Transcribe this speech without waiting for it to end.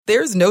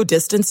There's no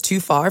distance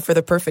too far for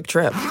the perfect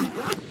trip.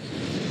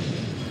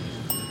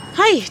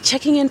 Hi,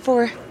 checking in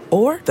for...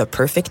 Or the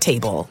perfect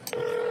table.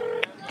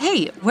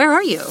 Hey, where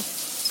are you?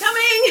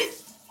 Coming!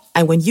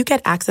 And when you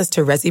get access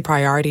to Resi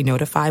Priority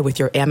Notify with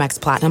your Amex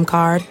Platinum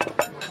card...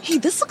 Hey,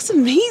 this looks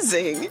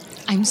amazing.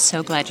 I'm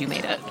so glad you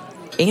made it.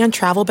 And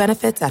travel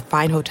benefits at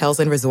fine hotels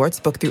and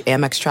resorts booked through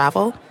Amex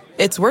Travel,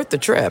 it's worth the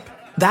trip.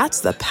 That's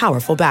the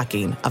powerful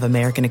backing of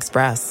American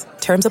Express.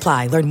 Terms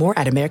apply. Learn more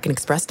at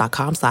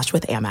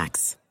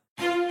americanexpress.com/withAmex.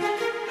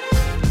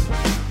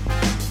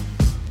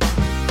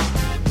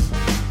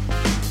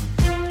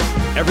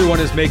 Everyone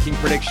is making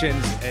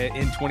predictions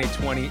in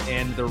 2020,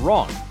 and they're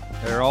wrong.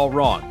 They're all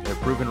wrong. They're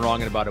proven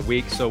wrong in about a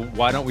week, so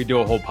why don't we do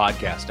a whole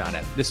podcast on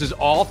it? This is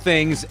all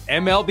things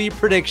MLB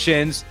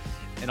predictions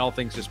and all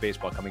things just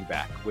baseball coming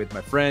back with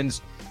my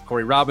friends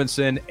Corey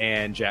Robinson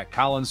and Jack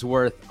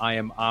Collinsworth. I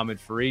am Ahmed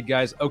Fareed,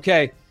 guys.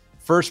 Okay,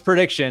 first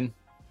prediction.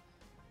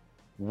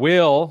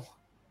 Will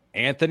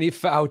Anthony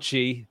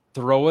Fauci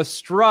throw a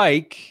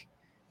strike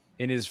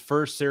in his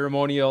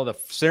ceremonial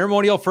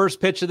first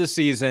pitch of the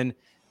season,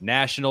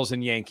 Nationals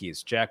and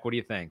Yankees? Jack, what do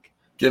you think?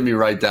 Give me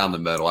right down the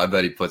middle. I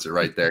bet he puts it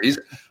right there. He's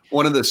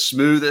one of the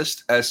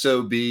smoothest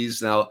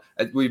SOBs. Now,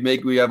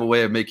 we have a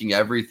way of making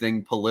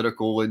everything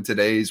political in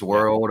today's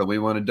world, and we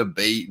want to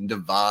debate and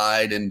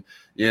divide and,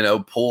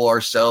 pull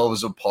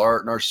ourselves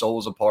apart and our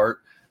souls apart.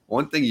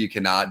 One thing you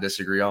cannot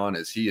disagree on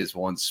is he is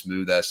one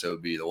smooth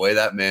SOB. The way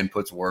that man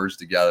puts words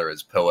together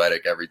is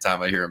poetic. Every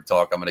time I hear him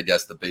talk, I'm going to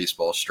guess the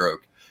baseball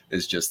stroke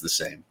is just the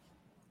same.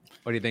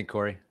 What do you think,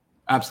 Corey?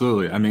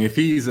 Absolutely. I mean, if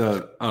he's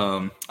a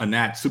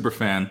Nat super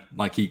fan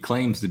like he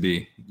claims to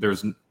be,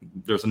 there's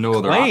no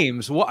other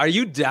claims. What are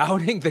you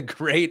doubting the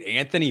great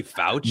Anthony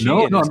Fauci?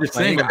 No, I'm just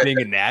saying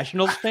being a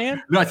Nationals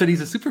fan. No, I said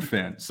he's a super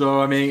fan. So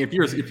I mean,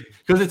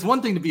 because it's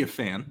one thing to be a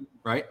fan,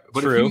 right?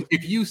 But true.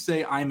 If you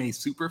say I'm a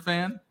super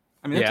fan,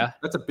 I mean,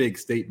 that's a big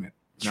statement.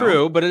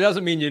 True, but it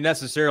doesn't mean you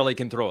necessarily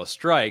can throw a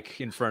strike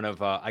in front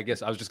of. I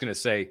guess I was just going to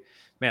say.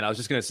 Man, I was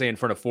just going to say in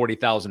front of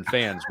 40,000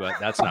 fans, but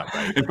that's not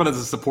right. In front of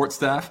the support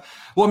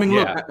staff? Well, I mean,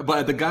 look,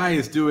 but the guy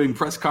is doing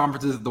press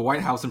conferences at the White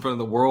House in front of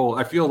the world.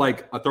 I feel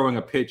like throwing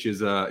a pitch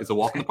is a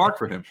walk in the park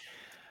for him.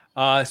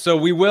 So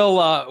we will.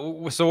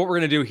 So what we're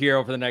going to do here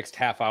over the next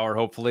half hour,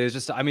 hopefully, is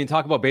just,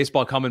 talk about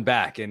baseball coming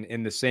back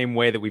in the same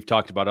way that we've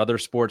talked about other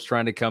sports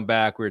trying to come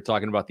back. We were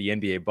talking about the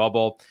NBA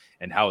bubble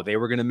and how they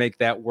were going to make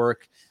that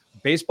work.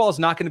 Baseball is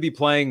not going to be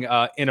playing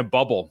in a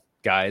bubble,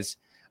 guys.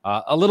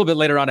 A little bit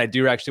later on, I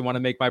do actually want to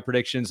make my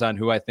predictions on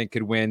who I think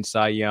could win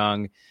Cy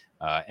Young,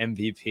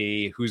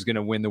 MVP, who's going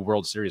to win the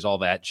World Series, all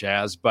that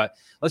jazz. But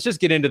let's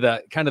just get into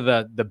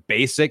the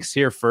basics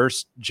here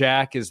first,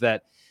 Jack, is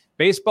that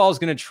baseball is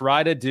going to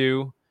try to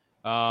do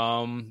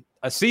a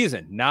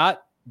season,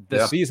 not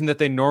the season that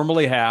they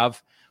normally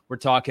have. We're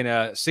talking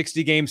a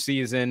 60-game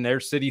season. Their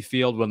Citi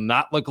Field will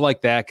not look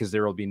like that because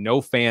there will be no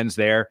fans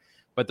there,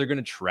 but they're going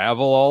to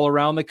travel all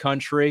around the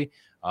country.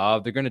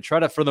 They're going to try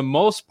to, for the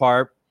most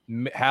part,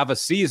 have a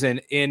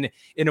season in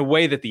a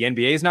way that the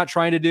NBA is not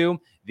trying to do,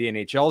 the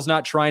NHL is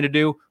not trying to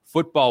do,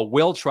 football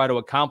will try to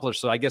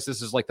accomplish. So I guess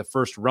this is like the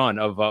first run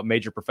of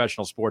major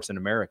professional sports in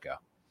America.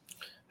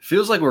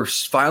 Feels like we're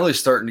finally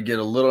starting to get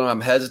a little,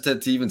 I'm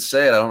hesitant to even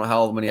say it. I don't know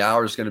how many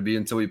hours it's going to be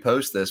until we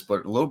post this,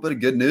 but a little bit of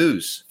good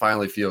news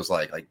finally feels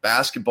like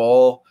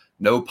basketball,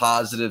 no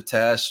positive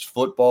test,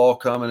 football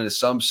coming to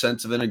some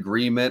sense of an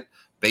agreement,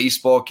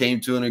 baseball came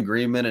to an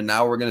agreement, and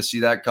now we're going to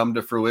see that come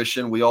to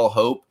fruition. We all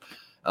hope.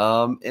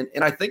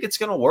 And I think it's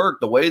going to work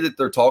the way that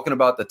they're talking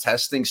about the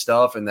testing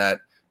stuff. And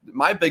that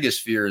my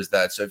biggest fear is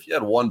that, so if you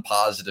had one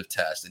positive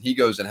test and he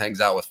goes and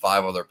hangs out with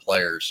 5 other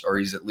players, or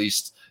he's at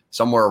least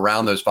somewhere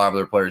around those 5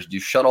 other players, do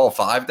you shut all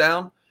 5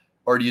 down,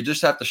 or do you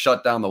just have to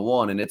shut down the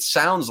one? And it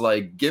sounds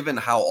like, given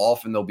how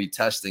often they'll be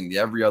testing the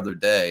every other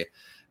day,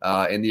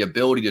 and the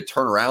ability to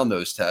turn around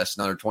those tests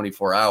in under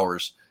 24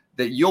 hours,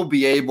 that you'll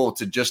be able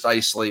to just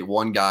isolate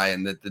one guy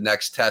and that the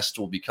next test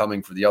will be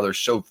coming for the other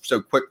so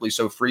quickly,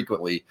 so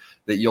frequently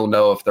that you'll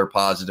know if they're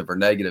positive or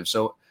negative.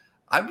 So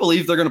I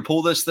believe they're going to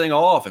pull this thing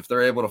off if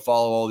they're able to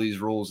follow all these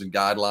rules and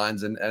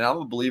guidelines. And I'm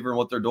a believer in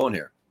what they're doing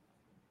here.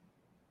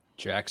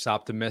 Jack's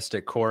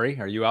optimistic. Corey,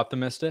 are you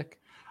optimistic?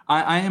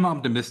 I am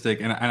optimistic.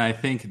 And I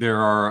think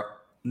there are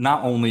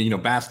not only,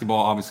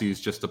 basketball obviously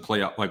is just to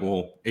play up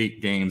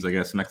 8 games, I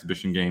guess, some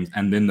exhibition games,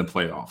 and then the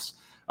playoffs.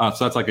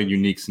 So that's like a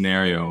unique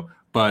scenario.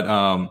 But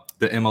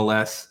the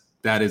MLS,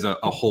 that is a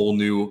whole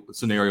new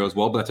scenario as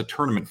well. But that's a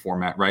tournament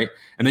format, right?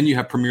 And then you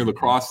have Premier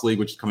Lacrosse League,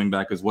 which is coming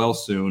back as well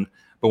soon.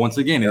 But once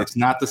again, it's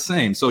not the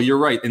same. So you're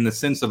right. In the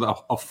sense of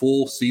a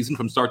full season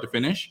from start to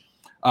finish,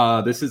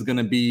 this is going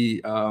to be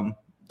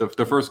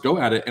the first go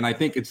at it. And I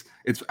think it's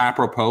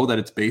apropos that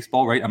it's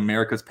baseball, right?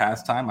 America's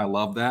pastime. I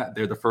love that.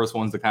 They're the first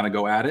ones to kind of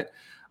go at it.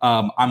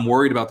 I'm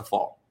worried about the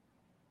fall.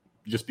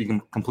 Just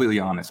being completely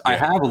honest. Yeah. I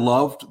have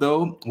loved,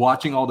 though,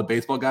 watching all the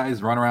baseball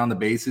guys run around the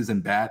bases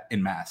and bat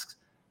in masks,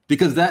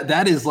 because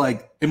that is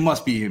it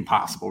must be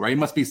impossible, right? It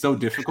must be so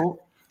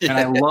difficult. And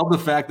I love the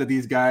fact that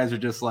these guys are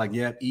just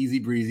easy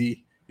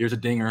breezy. Here's a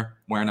dinger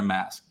wearing a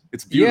mask.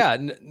 It's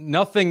beautiful. Yeah,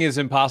 nothing is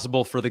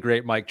impossible for the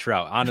great Mike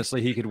Trout.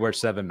 Honestly, he could wear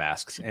 7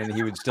 masks and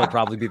he would still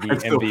probably be the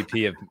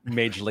MVP of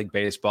Major League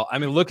Baseball. I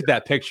mean, look at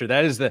that picture.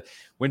 That is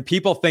when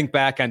people think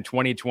back on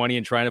 2020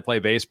 and trying to play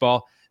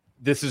baseball,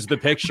 this is the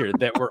picture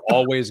that we're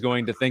always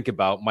going to think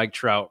about, Mike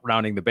Trout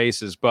rounding the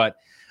bases. But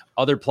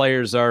other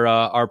players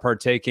are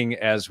partaking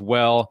as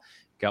well.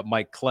 Got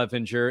Mike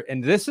Clevinger.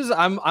 And this is,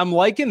 I'm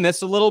liking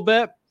this a little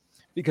bit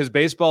because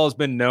baseball has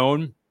been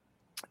known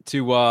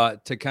to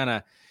kind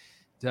of,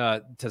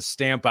 to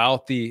stamp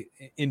out the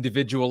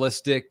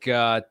individualistic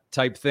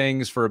type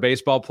things for a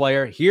baseball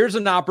player. Here's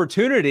an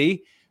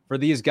opportunity for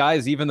these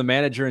guys, even the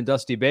manager and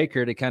Dusty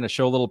Baker, to kind of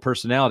show a little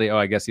personality. Oh,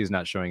 I guess he's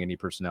not showing any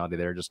personality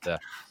there. Just a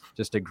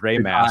gray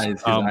mask.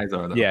 His eyes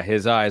are, though. Yeah,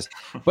 his eyes.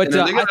 But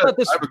I have a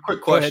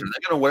quick question. Are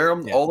they going to wear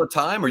them all the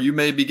time, or you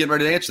may be getting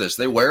ready to answer this?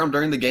 They wear them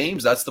during the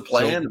games. That's the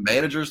plan. The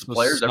managers, the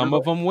players. Some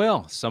of them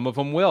will. Some of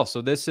them will.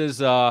 So this is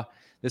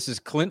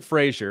Clint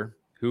Frazier,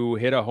 who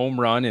hit a home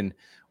run in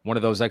one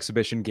of those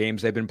exhibition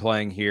games they've been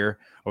playing here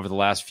over the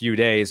last few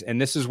days. And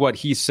this is what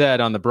he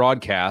said on the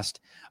broadcast.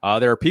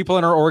 There are people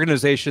in our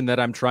organization that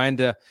I'm trying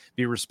to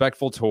be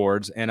respectful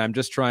towards, and I'm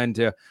just trying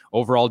to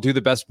overall do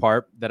the best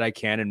part that I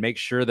can and make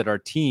sure that our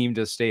team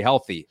does stay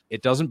healthy.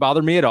 It doesn't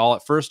bother me at all.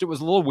 At first, it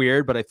was a little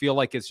weird, but I feel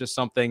like it's just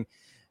something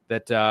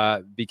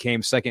that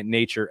became second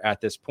nature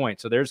at this point.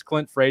 So there's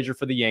Clint Frazier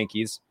for the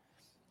Yankees.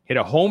 Hit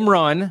a home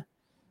run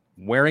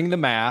wearing the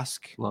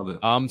mask. Love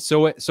it.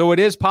 So it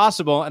is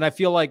possible, and I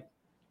feel like,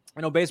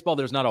 baseball,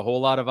 there's not a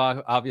whole lot of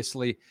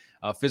obviously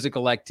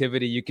physical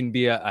activity. You can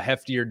be a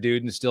heftier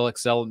dude and still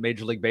excel in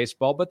Major League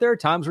Baseball, but there are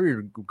times where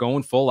you're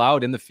going full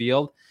out in the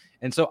field.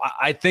 And so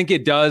I think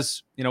it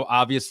does,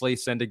 obviously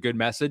send a good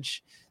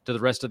message to the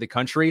rest of the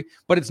country,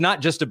 but it's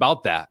not just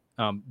about that.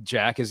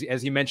 Jack,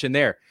 as you mentioned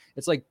there,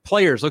 it's like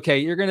players. Okay,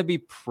 you're going to be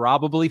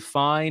probably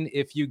fine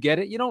if you get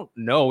it. You don't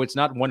know. It's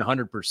not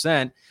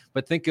 100%,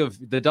 but think of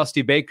the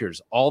Dusty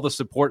Bakers, all the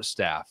support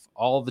staff,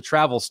 all of the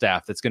travel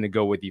staff that's going to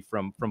go with you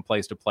from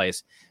place to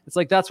place. It's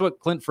like that's what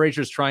Clint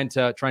Frazier's trying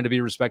to be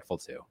respectful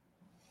to.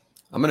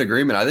 I'm in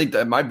agreement. I think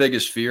that my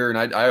biggest fear,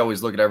 and I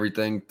always look at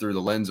everything through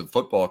the lens of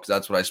football because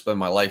that's what I spend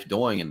my life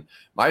doing. And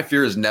my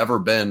fear has never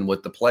been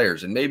with the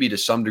players, and maybe to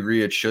some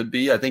degree it should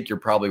be. I think you're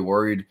probably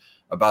worried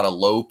about a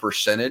low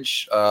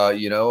percentage,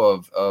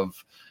 of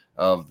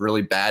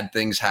really bad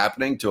things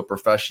happening to a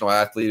professional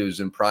athlete who's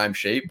in prime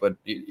shape. But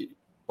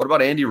what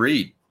about Andy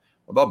Reid?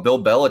 What about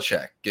Bill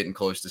Belichick getting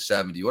close to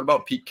 70? What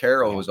about Pete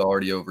Carroll, who's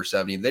already over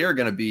 70? They are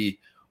going to be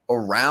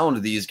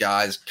around these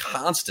guys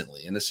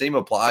constantly. And the same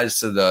applies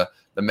to the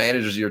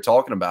managers you're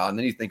talking about. And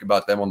then you think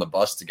about them on the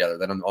bus together,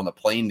 then on the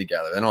plane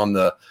together, then on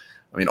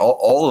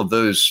all of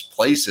those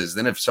places.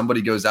 Then if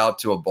somebody goes out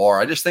to a bar,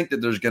 I just think that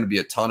there's going to be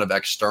a ton of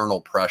external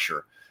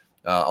pressure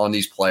on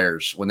these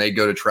players when they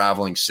go to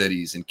traveling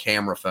cities and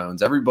camera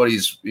phones.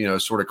 Everybody's,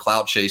 sort of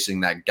clout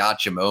chasing that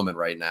gotcha moment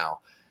right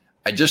now.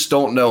 I just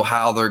don't know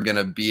how they're going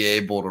to be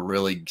able to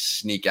really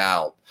sneak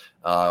out.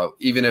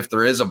 Even if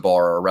there is a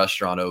bar or a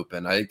restaurant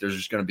open, I think there's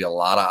just going to be a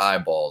lot of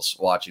eyeballs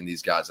watching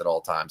these guys at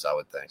all times, I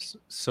would think.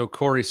 So,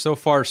 Corey, so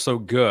far so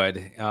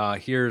good.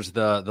 Here's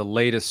the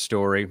latest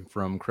story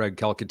from Craig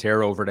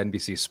Calcaterra over at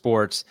NBC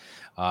Sports.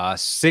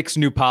 6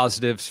 new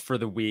positives for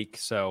the week.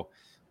 So,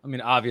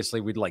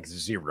 obviously we'd like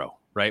 0,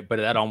 right? But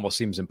that almost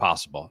seems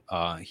impossible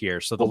here.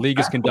 So the league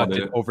has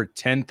conducted over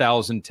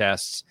 10,000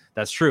 tests.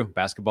 That's true.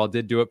 Basketball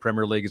did do it.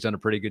 Premier League has done a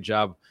pretty good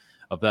job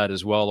of that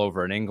as well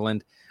over in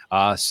England.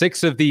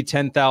 6 of the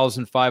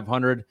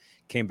 10,500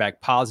 came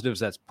back positives.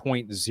 That's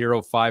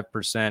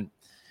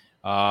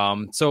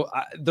 0.05%. So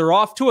they're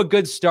off to a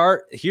good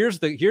start.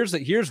 Here's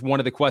one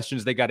of the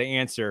questions they got to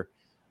answer,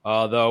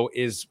 though,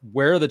 is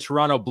where the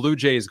Toronto Blue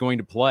Jays going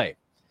to play,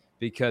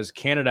 because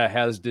Canada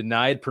has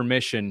denied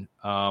permission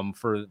from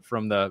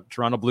the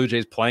Toronto Blue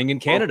Jays playing in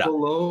Canada.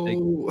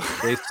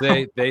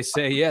 They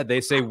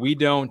say we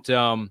don't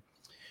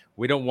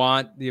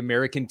want the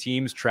American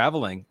teams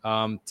traveling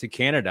to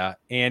Canada.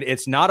 And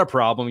it's not a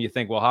problem. You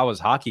think, well, how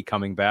is hockey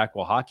coming back?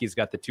 Well, hockey's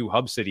got the 2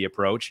 hub city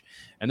approach,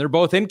 and they're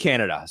both in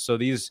Canada. So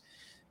these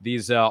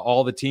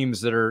all the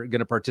teams that are going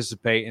to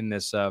participate in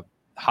this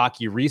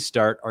hockey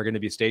restart are going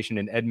to be stationed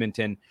in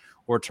Edmonton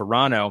or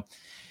Toronto.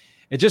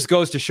 It just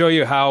goes to show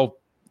you how,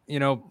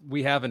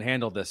 we haven't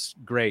handled this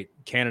great.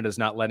 Canada's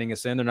not letting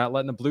us in. They're not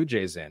letting the Blue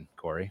Jays in,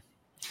 Corey.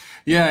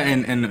 Yeah,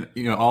 and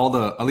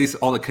at least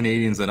all the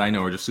Canadians that I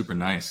know are just super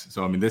nice.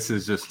 So this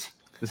is just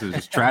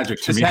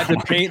tragic to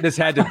me. This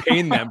had to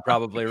pain them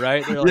probably,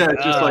 right? They're like,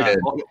 it's just like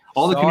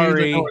all the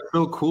Canadians I know are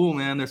so cool,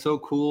 man. They're so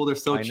cool. They're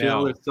so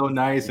chill. They're so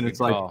nice. And it's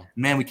like,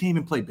 man, we can't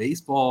even play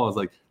baseball. I was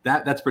like,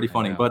 that's pretty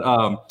funny. But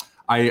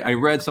I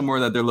read somewhere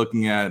that they're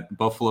looking at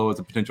Buffalo as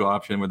a potential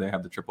option where they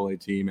have the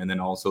AAA team and then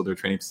also their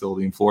training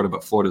facility in Florida,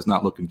 but Florida's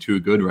not looking too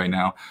good right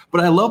now.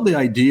 But I love the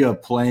idea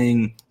of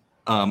playing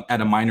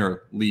at a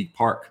minor league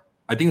park.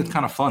 I think it's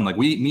kind of fun. Like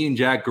me and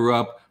Jack grew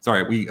up.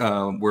 Sorry, we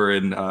were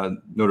in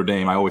Notre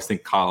Dame. I always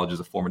think college is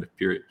a formative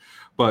period,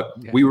 but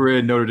we were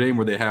in Notre Dame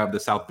where they have the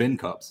South Bend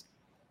Cubs.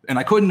 And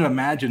I couldn't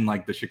imagine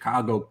like the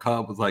Chicago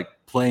Cubs was like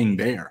playing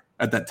there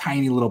at that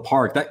tiny little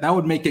park. That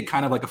would make it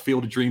kind of like a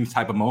Field of Dreams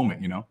type of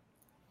moment, you know?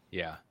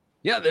 Yeah.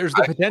 Yeah, there's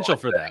the potential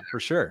for that, for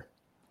sure.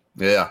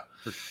 Yeah.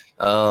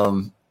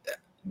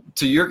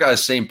 To your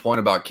guys' same point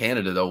about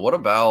Canada, though, what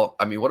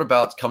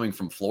about coming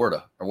from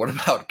Florida, or what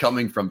about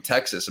coming from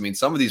Texas? I mean,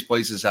 some of these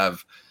places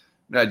have,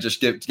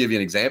 just to give you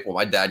an example,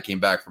 my dad came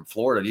back from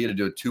Florida. He had to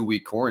do a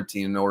 2-week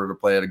quarantine in order to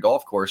play at a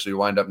golf course. So he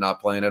wound up not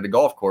playing at a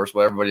golf course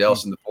while everybody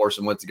else in the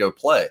foursome went to go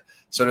play.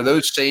 So do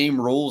those same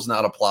rules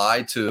not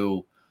apply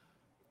to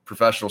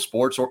professional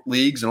sports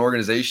leagues and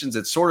organizations?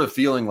 It's sort of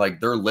feeling like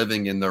they're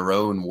living in their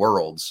own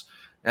worlds.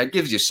 And it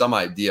gives you some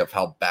idea of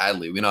how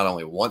badly we not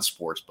only want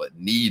sports, but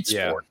need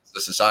sports as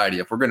a society.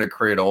 If we're going to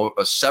create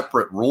a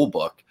separate rule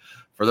book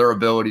for their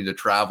ability to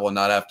travel and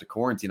not have to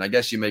quarantine, I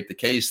guess you make the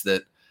case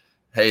that,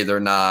 hey, they're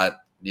not,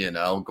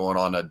 going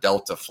on a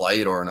Delta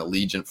flight or an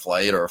Allegiant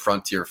flight or a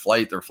Frontier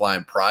flight. They're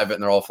flying private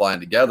and they're all flying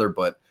together.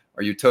 But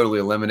are you totally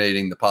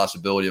eliminating the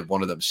possibility of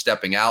one of them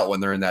stepping out when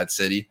they're in that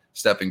city,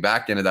 stepping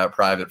back into that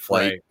private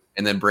flight,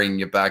 and then bringing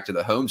it back to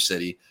the home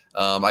city?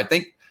 I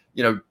think,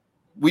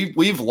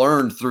 we've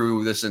learned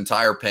through this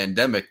entire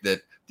pandemic that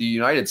the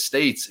United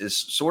States is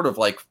sort of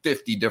like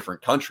 50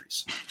 different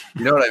countries.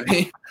 You know what I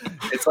mean?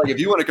 It's like, if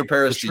you want to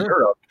compare us to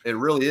Europe, it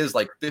really is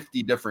like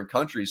 50 different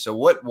countries. So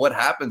what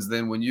happens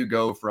then when you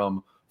go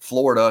from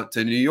Florida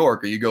to New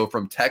York, or you go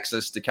from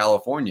Texas to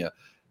California?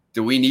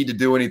 Do we need to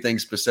do anything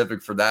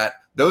specific for that?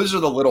 Those are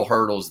the little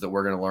hurdles that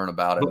we're going to learn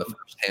about in the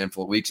first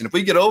handful of weeks. And if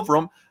we get over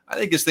them, I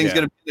think this thing's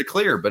going to be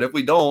clear. But if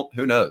we don't,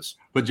 who knows?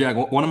 But Jack,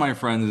 one of my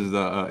friends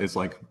is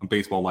like a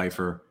baseball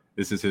lifer.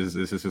 This is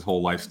his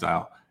whole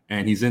lifestyle,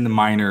 and he's in the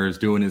minors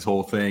doing his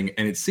whole thing.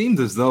 And it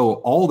seems as though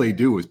all they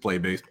do is play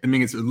baseball. I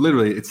mean,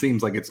 it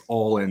seems like it's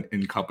all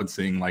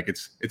encompassing, like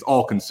it's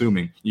all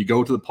consuming. You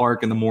go to the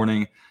park in the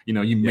morning.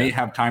 You may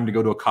have time to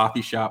go to a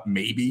coffee shop,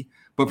 maybe.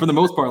 But for the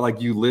most part, like,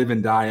 you live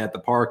and die at the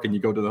park and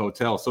you go to the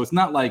hotel. So it's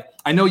not like,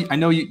 I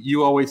know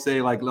you always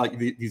say like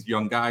these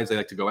young guys, they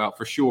like to go out,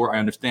 for sure. I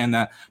understand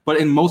that. But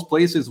in most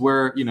places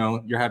where,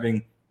 you're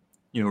having,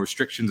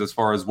 restrictions as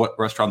far as what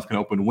restaurants can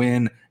open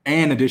when,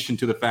 and in addition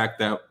to the fact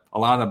that a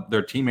lot of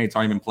their teammates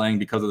aren't even playing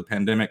because of the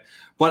pandemic.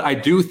 But I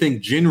do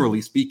think,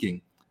 generally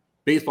speaking,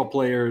 baseball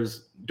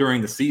players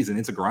during the season,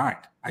 it's a grind.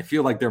 I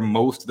feel like they're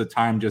most of the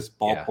time just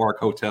ballpark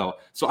hotel.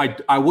 So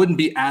I wouldn't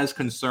be as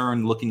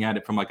concerned looking at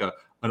it from like an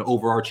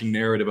overarching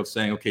narrative of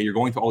saying, okay, you're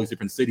going to all these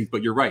different cities,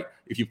 but you're right.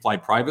 If you fly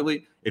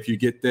privately, if you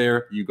get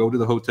there, you go to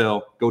the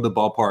hotel, go to the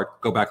ballpark,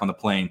 go back on the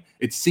plane,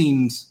 it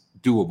seems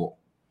doable.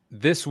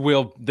 This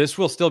will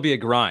still be a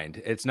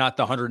grind. It's not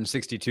the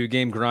 162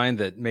 game grind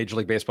that Major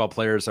League Baseball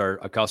players are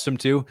accustomed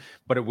to,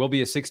 but it will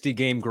be a 60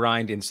 game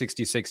grind in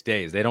 66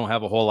 days. They don't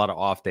have a whole lot of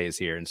off days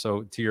here. And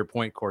so, to your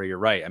point, Corey, you're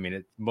right. I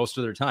mean, most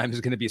of their time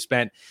is going to be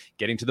spent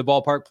getting to the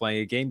ballpark,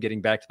 playing a game, getting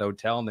back to the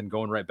hotel, and then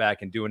going right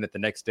back and doing it the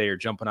next day, or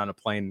jumping on a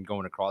plane and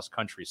going across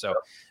country. So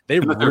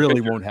they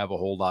really won't have a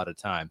whole lot of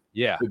time.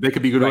 Yeah. They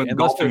could be going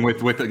golfing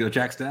with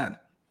Jack's dad.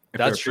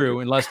 That's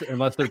true, unless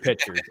they're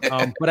pitchers.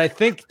 But I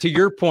think, to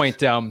your point,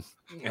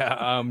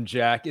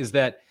 Jack, is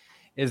that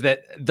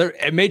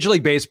Major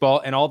League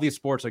Baseball and all these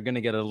sports are going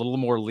to get a little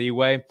more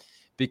leeway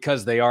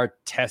because they are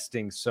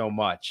testing so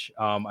much.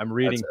 I'm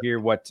reading here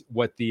what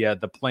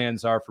the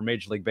plans are for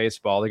Major League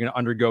Baseball. They're going to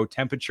undergo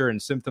temperature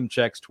and symptom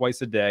checks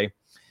twice a day.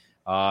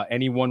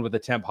 Anyone with a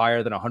temp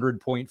higher than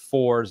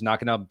 100.4 is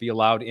not going to be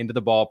allowed into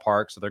the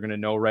ballpark, so they're going to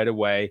know right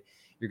away.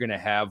 You're going to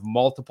have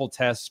multiple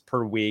tests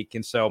per week,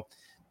 and so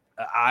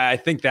I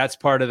think that's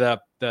part of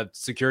the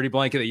security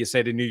blanket that you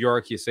say to New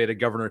York, you say to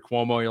Governor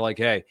Cuomo, you're like,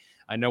 hey,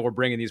 I know we're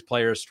bringing these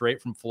players straight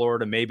from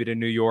Florida, maybe to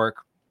New York,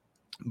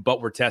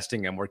 but we're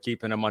testing them. We're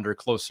keeping them under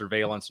close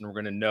surveillance, and we're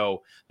going to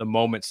know the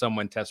moment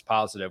someone tests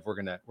positive, we're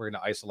going to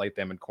isolate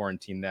them and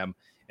quarantine them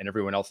and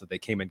everyone else that they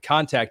came in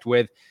contact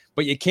with.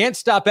 But you can't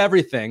stop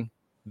everything,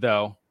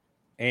 though.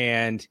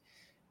 And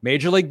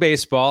Major League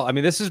Baseball, I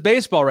mean, this is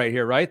baseball right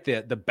here, right?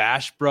 The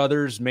Bash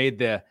brothers made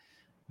the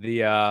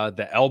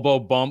elbow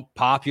bump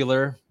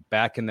popular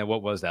back in the,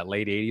 what was that,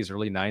 late 80s,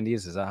 early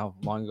 90s? Is that how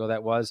long ago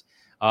that was?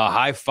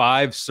 High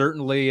five,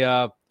 certainly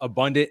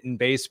abundant in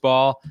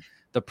baseball.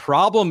 The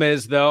problem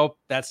is, though,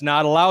 that's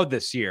not allowed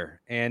this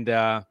year. And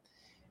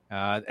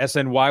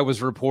SNY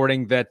was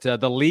reporting that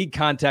the league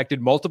contacted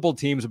multiple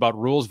teams about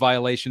rules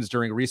violations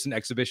during recent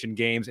exhibition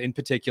games. In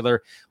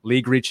particular,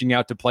 league reaching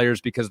out to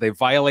players because they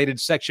violated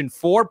Section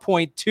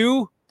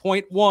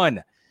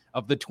 4.2.1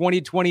 of the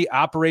 2020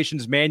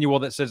 operations manual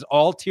that says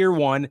all Tier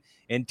 1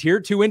 and Tier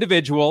 2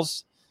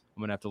 individuals,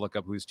 I'm going to have to look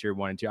up who's Tier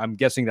 1 and 2, I'm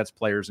guessing that's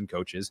players and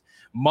coaches,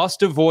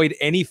 must avoid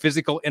any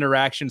physical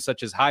interaction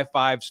such as high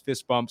fives,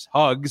 fist bumps,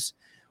 hugs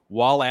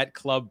while at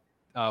club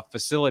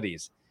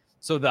facilities.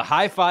 So the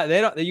high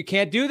five, you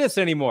can't do this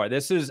anymore.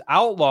 This is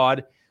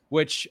outlawed,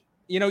 which,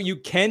 you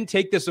can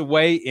take this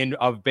away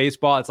of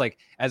baseball. It's like,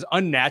 as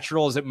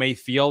unnatural as it may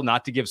feel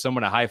not to give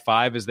someone a high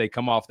five as they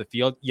come off the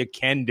field, you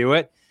can do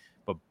it.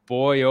 But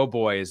boy, oh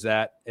boy, is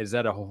that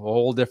a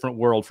whole different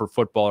world for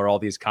football or all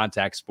these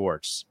contact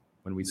sports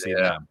when we see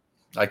them.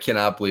 I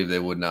cannot believe they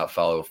would not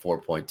follow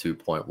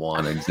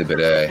 4.2.1 Exhibit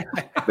A.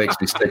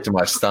 Makes me sick to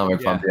my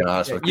stomach, if I'm being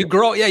honest with you.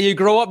 You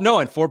grow up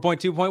knowing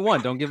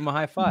 4.2.1. Don't give them a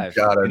high five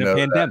in a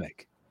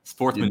pandemic.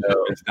 Sportsmanship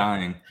is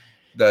dying.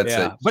 That's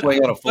it.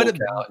 Swing on a full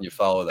count and you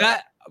follow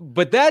that.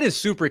 But that is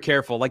super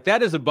careful. Like,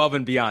 that is above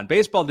and beyond.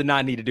 Baseball did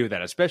not need to do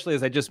that, especially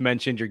as I just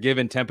mentioned. You're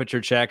given temperature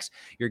checks.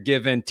 You're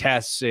given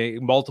tests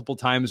multiple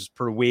times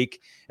per week.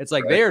 It's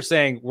like They are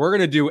saying we're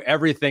going to do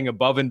everything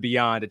above and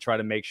beyond to try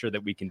to make sure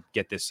that we can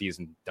get this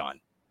season done.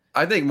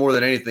 I think more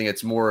than anything,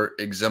 it's more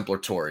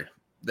exemplary.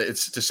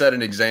 It's to set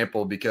an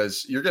example,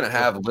 because you're going to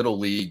have little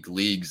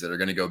leagues that are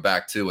going to go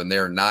back to, and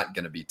they're not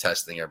going to be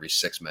testing every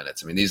 6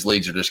 minutes. I mean, these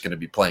leagues are just going to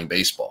be playing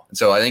baseball. And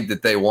so I think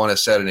that they want to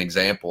set an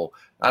example,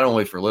 not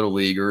only for little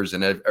leaguers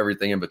and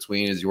everything in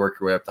between as you work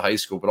your way up to high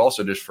school, but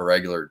also just for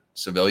regular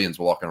civilians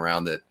walking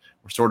around, that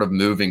we're sort of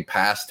moving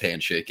past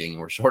handshaking.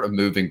 We're sort of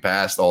moving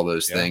past all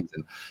those things.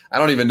 And I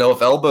don't even know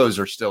if elbows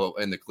are still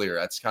in the clear.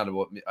 That's kind of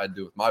what I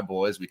do with my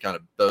boys. We kind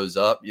of bows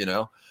up,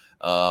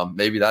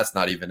 maybe that's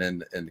not even in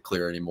the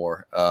clear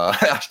anymore.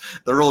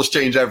 The rules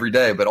change every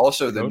day, but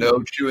also the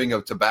no chewing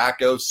of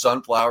tobacco,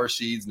 sunflower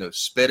seeds, no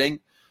spitting.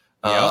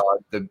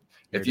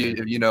 If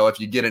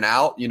you get an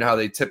out, you know how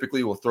they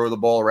typically will throw the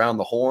ball around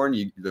the horn.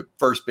 The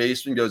first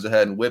baseman goes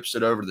ahead and whips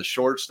it over to the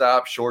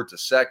shortstop, short to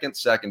second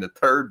to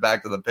third,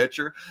 back to the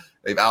pitcher.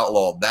 They've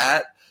outlawed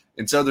that.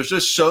 And so there's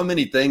just so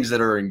many things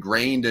that are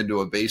ingrained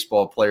into a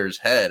baseball player's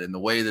head, and the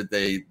way that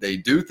they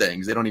do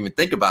things, they don't even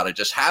think about it,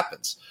 just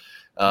happens.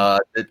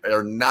 That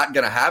are not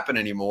going to happen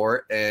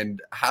anymore,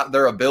 and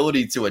their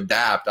ability to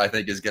adapt, I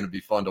think, is going to be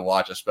fun to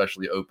watch,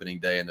 especially opening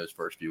day in those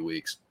first few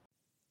weeks.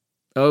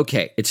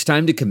 Okay, it's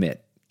time to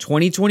commit.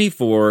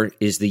 2024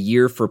 is the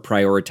year for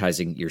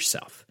prioritizing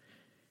yourself.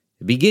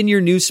 Begin your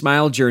new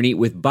smile journey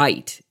with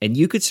Byte, and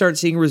you could start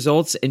seeing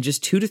results in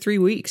just 2 to 3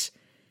 weeks.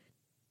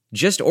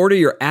 Just order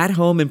your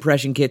at-home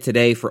impression kit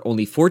today for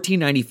only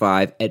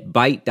 $14.95 at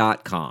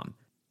Byte.com.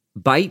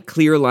 Byte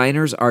clear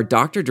liners are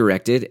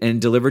doctor-directed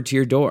and delivered to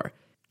your door.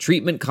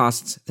 Treatment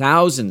costs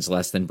thousands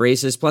less than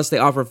braces, plus they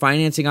offer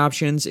financing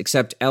options,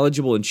 accept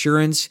eligible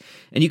insurance,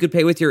 and you could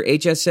pay with your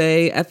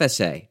HSA,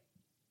 FSA.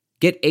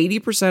 Get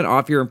 80%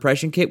 off your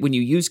impression kit when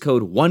you use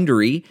code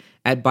WONDERY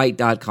at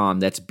Byte.com.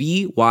 That's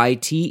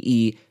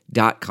BYTE.com.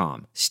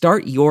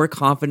 Start your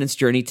confidence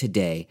journey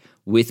today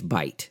with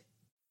Byte.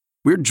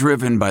 We're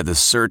driven by the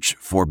search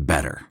for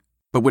better.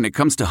 But when it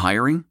comes to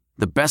hiring,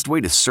 the best way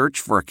to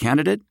search for a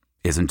candidate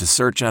isn't to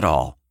search at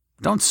all.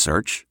 Don't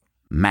search.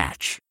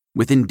 Match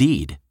with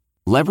Indeed.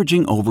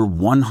 Leveraging over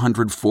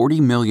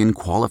 140 million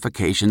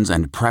qualifications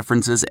and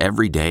preferences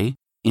every day,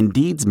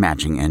 Indeed's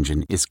matching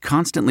engine is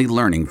constantly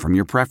learning from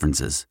your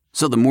preferences.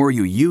 So the more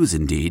you use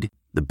Indeed,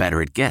 the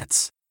better it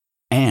gets.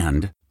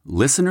 And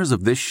listeners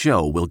of this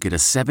show will get a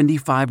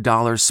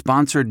 $75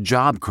 sponsored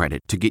job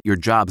credit to get your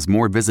jobs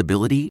more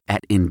visibility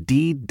at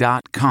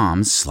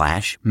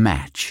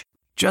Indeed.com/match.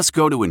 Just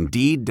go to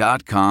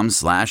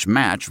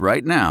Indeed.com/match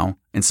right now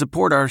and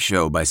support our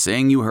show by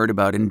saying you heard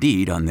about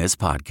Indeed on this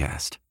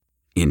podcast.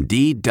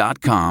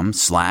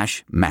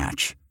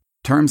 Indeed.com/match.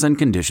 Terms and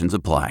conditions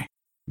apply.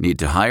 Need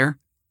to hire?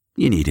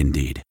 You need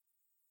Indeed.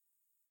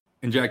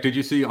 And Jack, did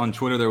you see on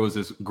Twitter there was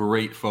this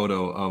great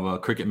photo of a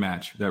cricket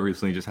match that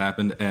recently just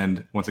happened?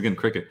 And once again,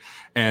 cricket.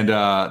 And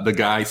the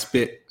guy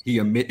spit. He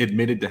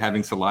admitted to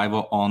having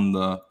saliva on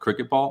the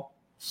cricket ball.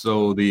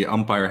 So the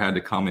umpire had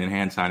to come and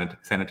hand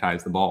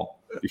sanitize the ball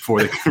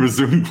before they could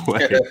resume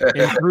play.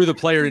 And threw the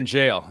player in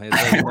jail.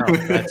 That's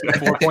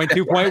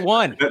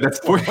 4.2.1.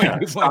 That's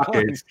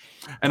 4.2.1.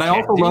 And I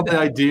also love the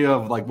idea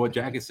of, like, what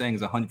Jack is saying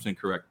is 100%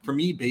 correct. For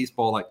me,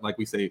 baseball, like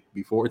we say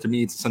before, to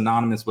me, it's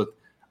synonymous with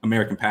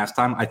American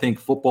pastime. I think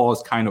football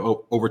has kind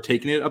of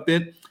overtaken it a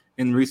bit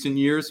in recent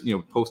years,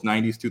 post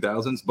 90s,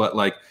 2000s. But,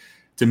 like,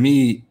 to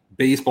me,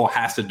 baseball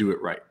has to do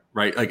it right?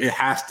 Like, it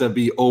has to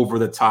be over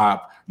the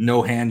top.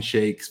 No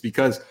handshakes,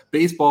 because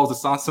baseball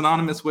is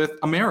synonymous with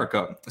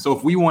America. So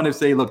if we want to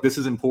say, look, this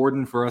is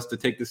important for us to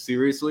take this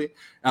seriously,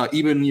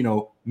 even,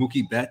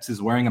 Mookie Betts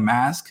is wearing a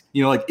mask,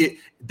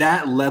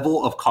 that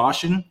level of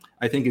caution,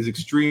 I think, is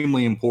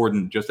extremely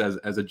important, just as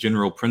a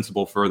general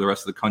principle for the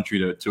rest of the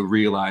country to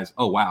realize,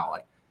 oh, wow,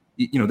 like,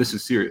 this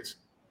is serious.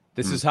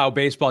 This is how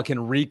baseball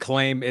can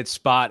reclaim its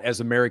spot as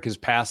America's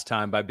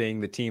pastime, by being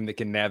the team that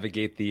can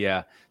navigate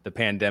the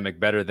pandemic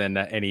better than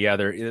any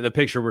other. The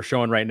picture we're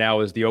showing right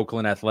now is the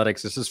Oakland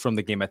Athletics. This is from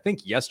the game, I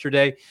think,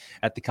 yesterday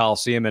at the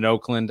Coliseum in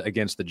Oakland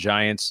against the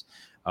Giants,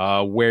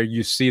 where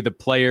you see the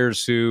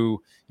players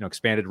who,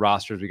 expanded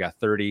rosters. We got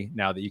 30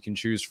 now that you can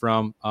choose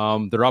from.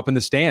 They're up in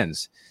the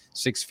stands,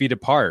 6 feet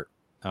apart.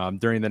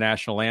 During the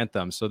national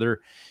anthem. So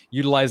they're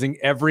utilizing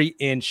every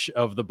inch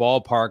of the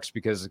ballparks,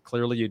 because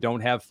clearly you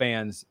don't have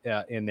fans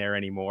in there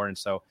anymore. And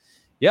so,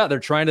 yeah, they're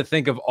trying to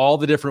think of all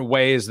the different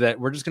ways that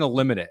we're just going to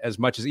limit it as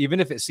much as,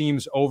 even if it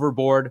seems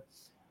overboard,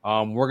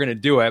 we're going to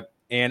do it.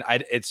 And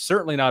it's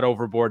certainly not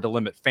overboard to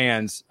limit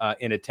fans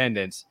in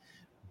attendance,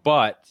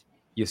 but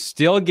you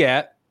still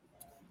get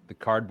the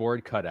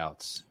cardboard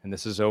cutouts. And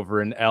this is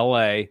over in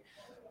LA.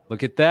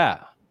 Look at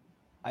that.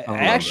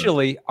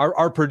 Actually,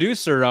 our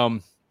producer,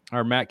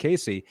 our Matt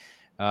Casey,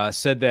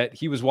 said that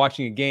he was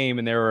watching a game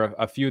and there were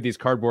a few of these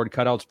cardboard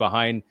cutouts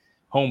behind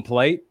home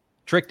plate.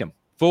 Tricked him,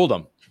 fooled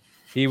him.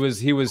 He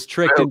was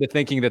tricked into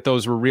thinking that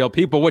those were real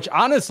people, which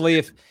honestly,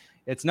 if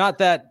it's not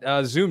that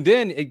zoomed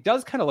in, it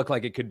does kind of look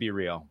like it could be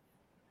real.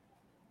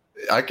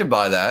 I can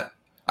buy that.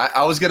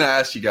 I was going to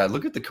ask you guys,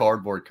 look at the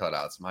cardboard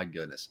cutouts. My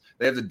goodness.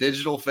 They have the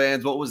digital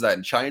fans. What was that,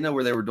 in China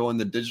where they were doing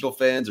the digital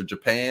fans, or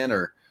Japan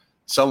or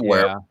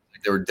somewhere? Yeah.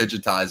 They were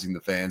digitizing the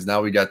fans.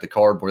 Now we got the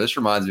cardboard. This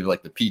reminds me of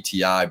like the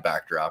PTI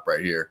backdrop right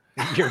here.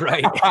 You're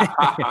right.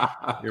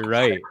 You're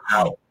right.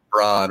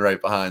 Ron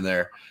right behind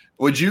there.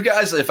 Would you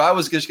guys, if I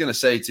was just going to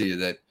say to you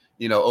that,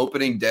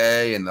 opening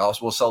day and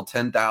also we'll sell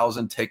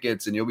 10,000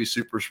 tickets and you'll be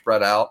super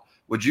spread out,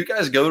 would you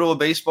guys go to a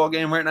baseball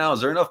game right now?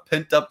 Is there enough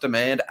pent-up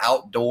demand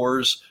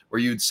outdoors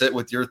where you'd sit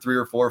with your 3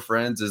 or 4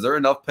 friends? Is there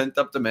enough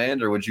pent-up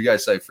demand, or would you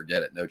guys say,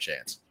 forget it, no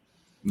chance?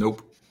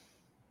 Nope.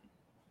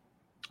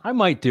 I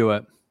might do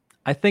it.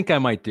 I think I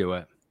might do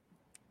it.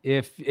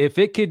 If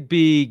it could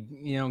be,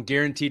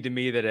 guaranteed to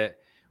me that it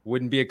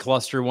wouldn't be a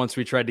cluster once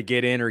we tried to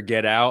get in or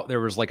get out, there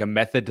was like a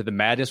method to the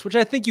madness, which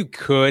I think you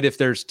could if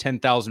there's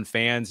 10,000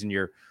 fans and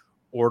you're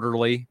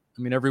orderly.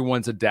 I mean,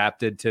 everyone's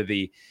adapted to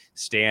the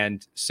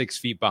stand 6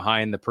 feet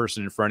behind the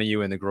person in front of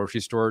you in the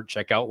grocery store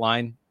checkout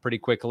line pretty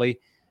quickly.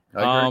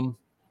 I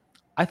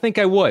think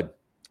I would.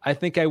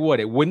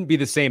 It wouldn't be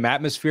the same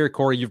atmosphere.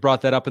 Corey, you've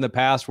brought that up in the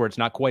past where it's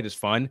not quite as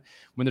fun.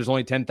 When there's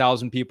only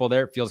 10,000 people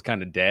there, it feels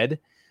kind of dead.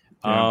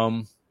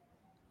 Yeah.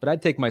 But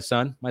I'd take my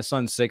son. My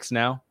son's 6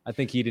 now. I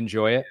think he'd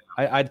enjoy it.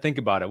 I'd think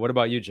about it. What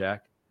about you,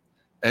 Jack?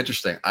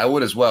 Interesting. I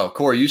would as well.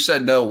 Corey, you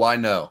said no. Why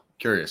no?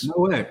 Curious. No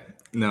way.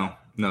 No,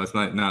 it's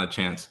not a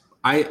chance.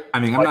 I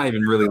mean, I'm not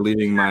even really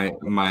leaving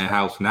my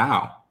house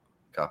now.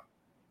 Okay.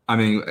 I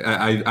mean,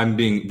 I'm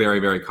being very,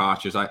 very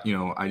cautious. I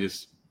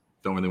just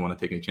don't really want to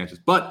take any chances.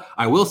 But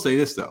I will say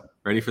this, though.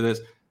 Ready for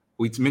this?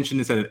 We mentioned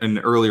this at an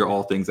earlier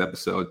All Things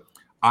episode.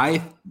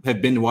 I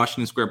have been to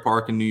Washington Square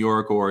Park in New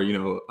York, or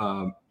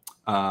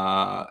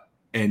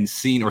and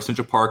seen, or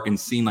Central Park, and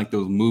seen like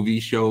those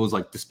movie shows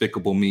like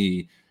Despicable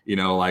Me,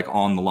 like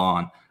on the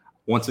lawn.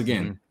 Once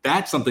again,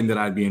 that's something that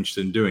I'd be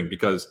interested in doing,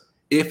 because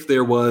if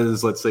there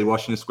was, let's say,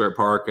 Washington Square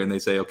Park, and they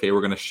say, okay,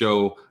 we're going to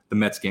show the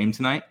Mets game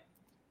tonight,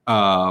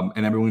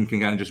 and everyone can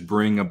kind of just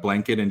bring a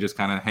blanket and just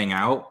kind of hang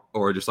out,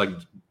 or just like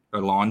a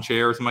lawn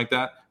chair or something like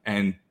that,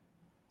 and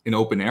in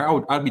open air,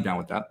 I'd be down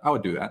with that. I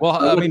would do that.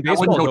 Well, I mean,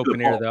 baseball's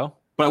open air though.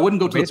 But I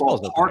wouldn't go to the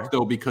ballpark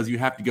though, because you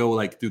have to go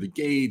like through the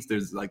gates.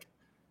 There's like,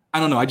 I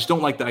don't know. I just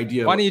don't like the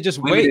idea. Why don't you just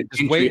wait?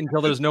 Just wait until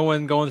there's no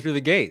one going through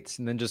the gates,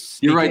 and then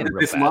just. You're right.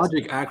 This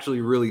logic actually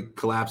really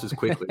collapses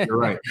quickly. You're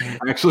right.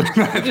 Actually,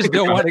 you just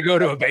don't want to go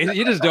to a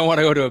You just don't want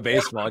to go to a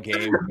baseball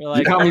game. You're like,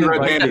 you got me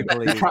right-handed.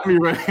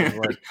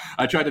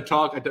 I tried to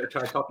talk. I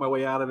tried to talk my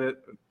way out of it.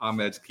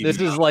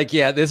 This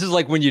is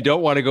like when you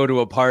don't want to go to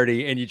a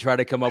party and you try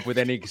to come up with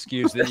any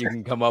excuse that you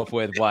can come up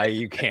with why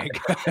you can't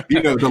go.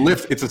 The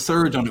Lyft. It's a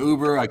surge on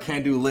Uber. I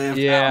can't do Lyft.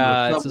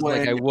 Yeah, it's just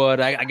like I would.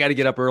 I got to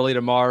get up early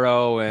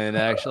tomorrow. And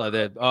actually,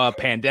 the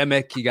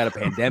pandemic, you got a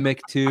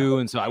pandemic too,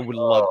 and so I would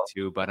love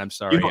to, but I'm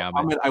sorry.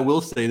 I will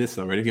say this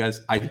though, right? If you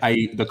guys,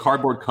 the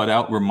cardboard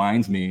cutout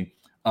reminds me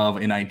of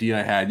an idea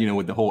I had,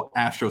 with the whole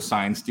Astro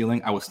sign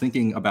stealing. I was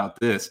thinking about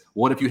this.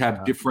 What if you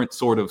have different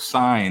sort of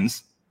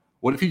signs?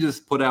 What if you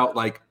just put out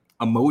like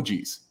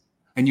emojis,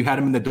 and you had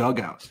them in the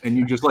dugout, and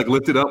you just like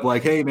lift it up,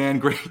 like, "Hey, man,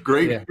 great."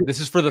 Yeah.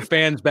 This is for the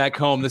fans back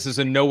home. This is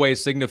in no way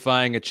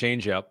signifying a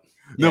changeup.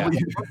 No,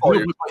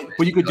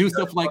 but you could do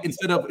stuff like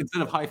instead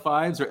of high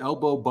fives or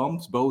elbow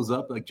bumps, bows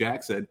up, like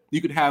Jack said,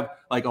 you could have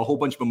like a whole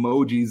bunch of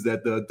emojis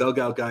that the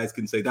dugout guys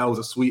can say that was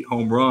a sweet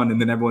home run,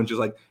 and then everyone's just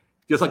like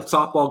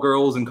softball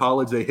girls in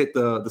college, they hit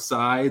the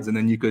sides, and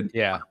then you could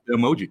the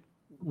emoji.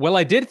 Well,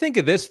 I did think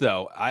of this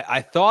though.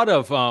 I thought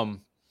of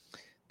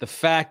the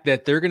fact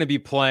that they're going to be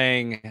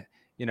playing,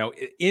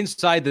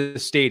 inside the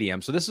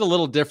stadium. So this is a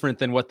little different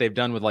than what they've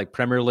done with like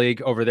Premier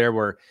League over there,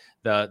 where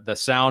the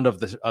sound of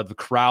the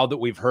crowd that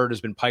we've heard has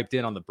been piped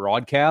in on the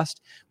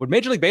broadcast. What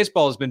Major League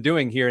Baseball has been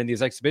doing here in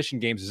these exhibition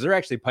games is they're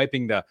actually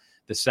piping the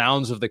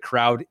sounds of the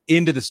crowd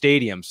into the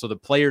stadium. So the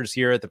players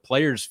hear it, the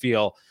players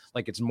feel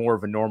like it's more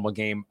of a normal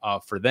game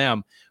for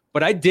them.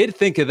 But I did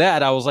think of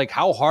that. I was like,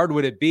 how hard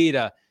would it be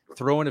to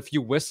throw in a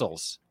few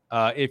whistles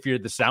if you're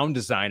the sound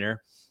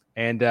designer?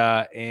 And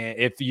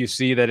if you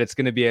see that it's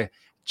going to be a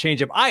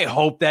change up. I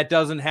hope that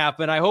doesn't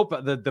happen. I hope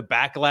the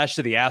backlash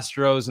to the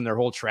Astros and their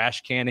whole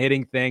trash can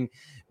hitting thing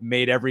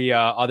made every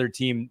other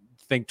team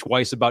think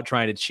twice about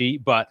trying to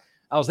cheat. But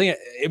I was thinking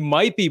it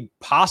might be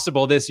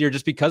possible this year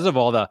just because of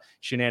all the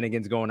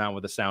shenanigans going on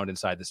with the sound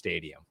inside the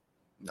stadium.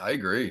 I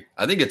agree.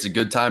 I think it's a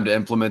good time to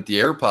implement the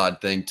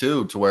AirPod thing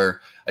too, to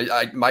where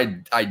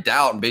I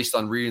doubt, and based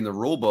on reading the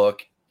rule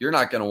book, you're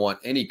not going to want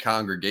any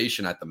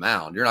congregation at the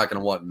mound. You're not going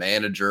to want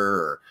manager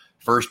or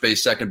first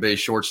base, second base,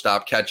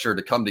 shortstop, catcher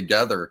to come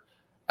together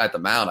at the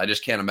mound. I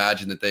just can't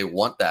imagine that they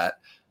want that.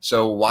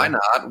 So why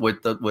not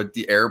with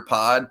the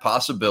AirPod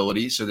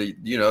possibility, so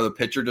that the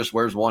pitcher just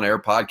wears one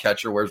AirPod,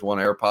 catcher wears one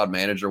AirPod,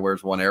 manager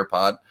wears one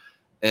AirPod,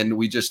 and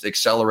we just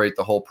accelerate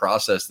the whole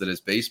process that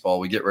is baseball.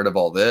 We get rid of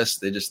all this.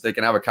 They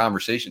can have a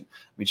conversation.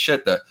 I mean,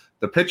 shit,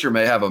 the pitcher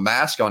may have a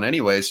mask on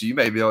anyway, so you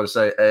may be able to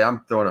say, hey,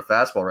 I'm throwing a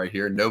fastball right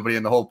here, and nobody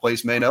in the whole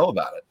place may know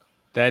about it.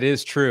 That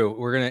is true.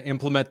 We're going to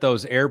implement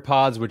those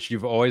AirPods, which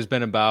you've always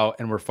been about,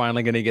 and we're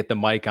finally going to get the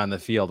mic on the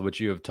field,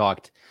 which you have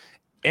talked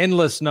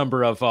endless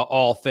number of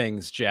all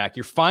things, Jack.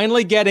 You're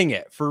finally getting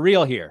it for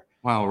real here.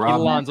 Wow, Pete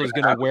Alonso's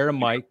going to wear a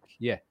mic.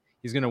 Yeah,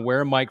 he's going to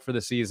wear a mic for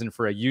the season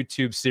for a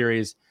YouTube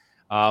series.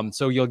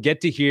 So you'll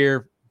get to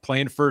hear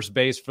playing first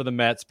base for the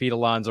Mets, Pete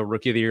Alonso,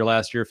 rookie of the year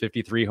last year,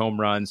 53 home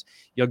runs.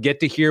 You'll get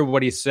to hear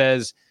what he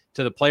says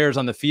to the players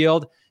on the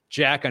field.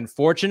 Jack,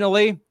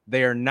 unfortunately,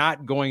 they are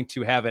not going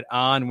to have it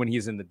on when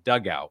he's in the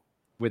dugout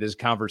with his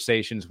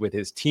conversations with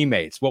his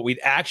teammates. What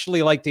we'd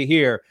actually like to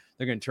hear,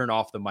 they're going to turn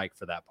off the mic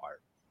for that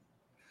part.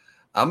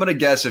 I'm going to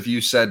guess if you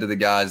said to the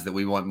guys that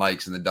we want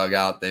mics in the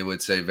dugout, they would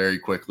say very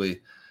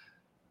quickly,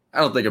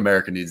 I don't think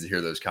America needs to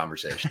hear those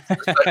conversations,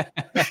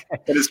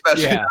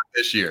 especially not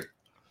this year.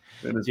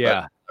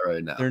 Yeah,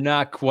 right now they're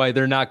not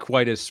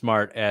quite as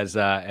smart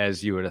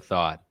as you would have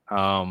thought.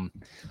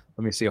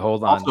 Let me see.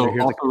 Hold on. Also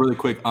really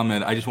quick,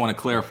 Ahmed, I just want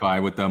to clarify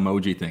with the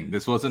emoji thing.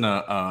 This wasn't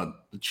a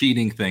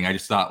cheating thing. I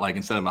just thought like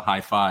instead of the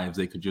high fives,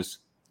 they could just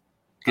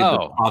get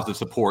the positive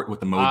support with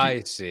emoji.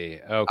 I see.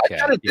 Okay. I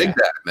kind of dig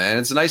that, man.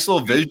 It's a nice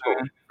little visual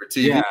for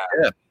TV.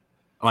 Yeah.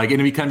 Like,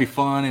 it'd be kind of be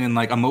fun. And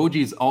like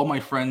emojis, all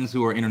my friends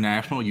who are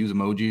international use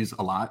emojis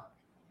a lot.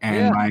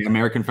 And my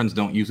American friends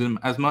don't use them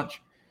as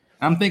much.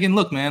 I'm thinking,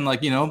 look, man,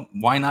 like,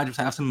 why not just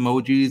have some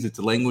emojis? It's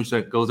a language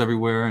that goes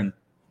everywhere. And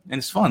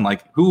it's fun.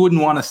 Like, who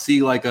wouldn't want to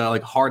see like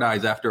hard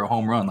eyes after a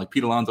home run? Like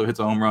Pete Alonso hits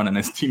a home run and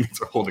his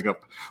teammates are holding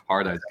up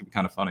hard eyes. It'd be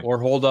kind of funny. Or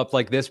hold up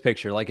like this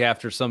picture, like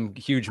after some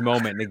huge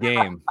moment in the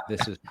game.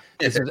 This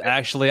is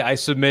actually, I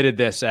submitted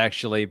this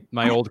actually.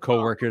 My old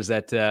coworkers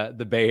at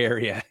the Bay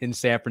Area in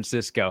San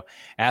Francisco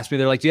asked me,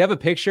 they're like, do you have a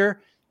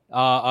picture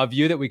of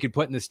you that we could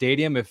put in the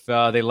stadium if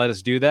they let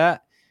us do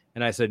that?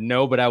 And I said,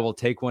 no, but I will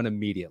take one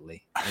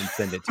immediately and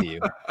send it to you.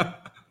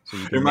 So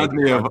you it reminds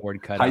me of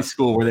high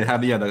school where they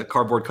have the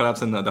cardboard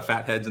cutouts and the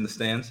fat heads in the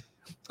stands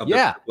of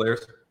the players.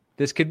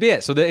 This could be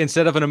it. So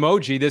instead of an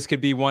emoji, this could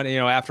be one,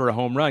 after a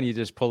home run, you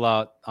just pull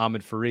out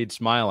Ahmed Fareed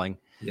smiling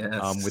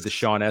with the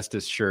Sean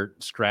Estes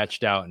shirt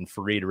scratched out and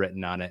Fareed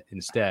written on it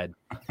instead.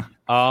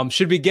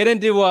 Should we get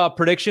into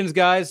predictions,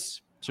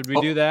 guys? Should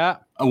we do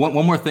that?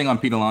 One more thing on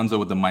Pete Alonso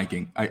with the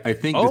miking. I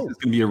think this is going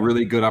to be a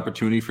really good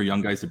opportunity for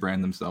young guys to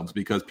brand themselves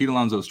because Pete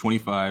Alonso is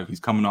 25. He's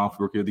coming off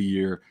Rookie of the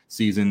Year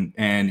season,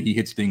 and he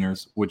hits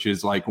dingers, which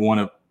is like one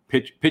of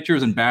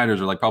pitchers and batters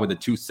are like probably the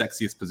two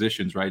sexiest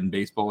positions, right, in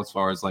baseball as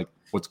far as like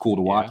what's cool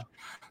to watch.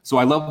 So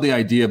I love the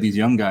idea of these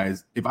young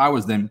guys. If I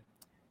was them,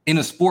 in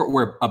a sport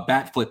where a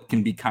bat flip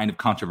can be kind of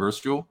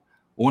controversial,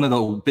 one of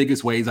the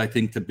biggest ways I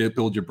think to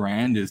build your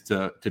brand is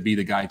to be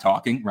the guy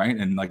talking, right?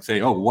 And like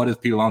say, oh, what is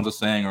Pete Alonso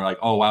saying? Or like,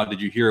 oh, wow,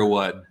 did you hear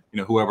what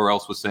whoever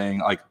else was saying?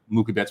 Like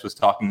Mookie Betts was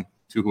talking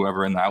to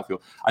whoever in the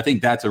outfield. I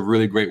think that's a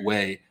really great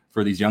way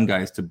for these young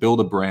guys to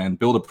build a brand,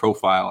 build a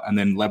profile, and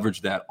then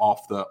leverage that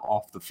off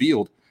the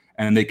field.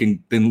 And they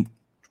can then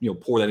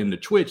pour that into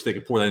Twitch. They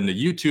can pour that into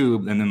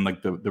YouTube, and then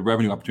like the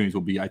revenue opportunities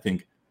will be, I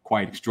think,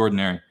 quite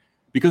extraordinary.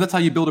 Because that's how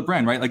you build a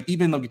brand, right? Like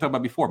even like we talked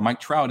about before, Mike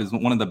Trout is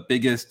one of the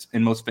biggest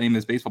and most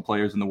famous baseball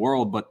players in the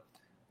world, but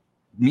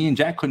me and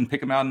Jack couldn't pick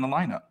him out in the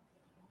lineup.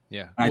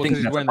 Yeah, I think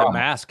he's wearing that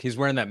mask. He's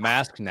wearing that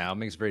mask now. It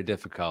makes it very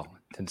difficult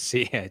to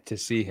see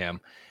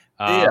him.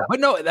 But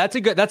no, that's a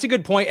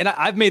good point. And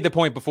I've made the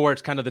point before.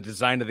 It's kind of the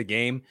design of the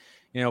game.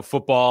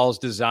 Football's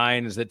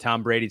design is that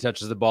Tom Brady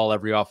touches the ball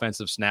every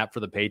offensive snap for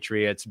the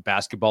Patriots.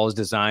 Basketball's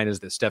design is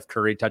that Steph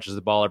Curry touches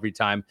the ball every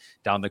time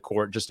down the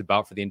court, just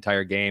about for the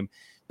entire game.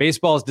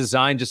 Baseball's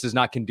design just is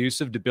not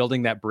conducive to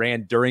building that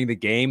brand during the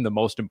game, the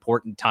most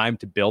important time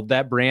to build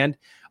that brand.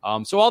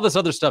 So all this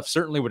other stuff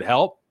certainly would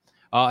help,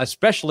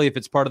 especially if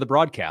it's part of the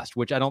broadcast,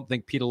 which I don't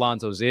think Pete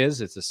Alonso's is.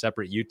 It's a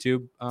separate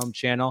YouTube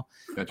channel.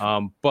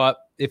 Gotcha. But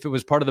if it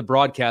was part of the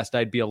broadcast,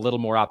 I'd be a little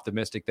more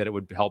optimistic that it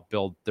would help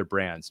build their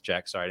brands.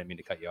 Jack, sorry, I didn't mean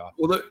to cut you off.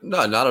 Well,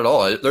 no, not at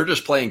all. They're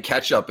just playing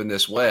catch up in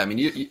this way. I mean,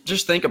 you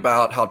just think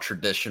about how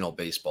traditional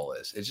baseball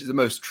is. It's the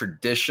most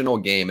traditional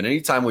game. And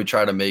anytime we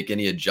try to make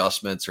any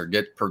adjustments or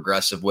get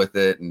progressive with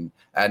it and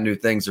add new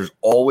things, there's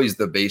always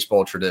the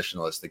baseball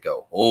traditionalists that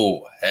go,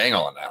 oh, hang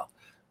on now.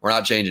 We're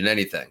not changing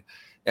anything.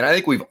 And I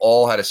think we've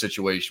all had a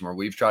situation where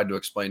we've tried to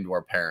explain to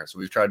our parents,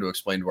 we've tried to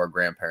explain to our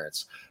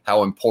grandparents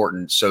how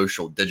important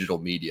social digital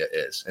media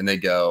is. And they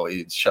go,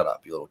 shut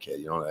up, you little kid.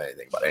 You don't know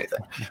anything about anything.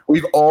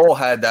 We've all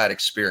had that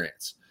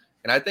experience.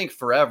 And I think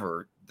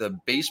forever, the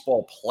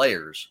baseball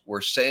players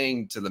were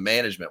saying to the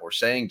management, we're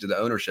saying to the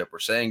ownership, we're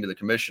saying to the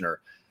commissioner,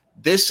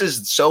 this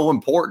is so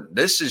important.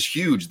 This is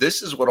huge.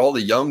 This is what all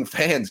the young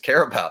fans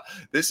care about.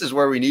 This is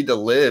where we need to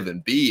live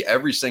and be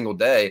every single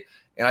day.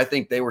 And I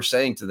think they were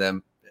saying to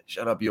them,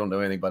 shut up, you don't know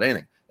anything about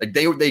anything. Like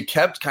they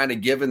kept kind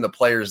of giving the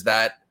players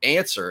that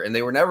answer, and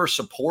they were never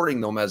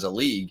supporting them as a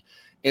league.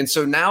 And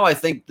so now I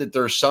think that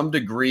there's some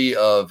degree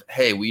of,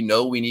 hey, we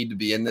know we need to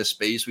be in this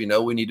space. We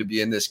know we need to be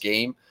in this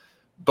game.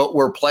 but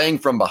we're playing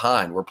from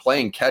behind. We're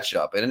playing catch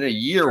up. And in a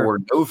year where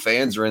no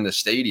fans are in the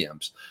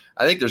stadiums,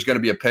 I think there's going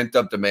to be a pent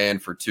up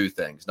demand for two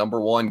things. Number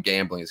one,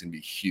 gambling is going to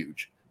be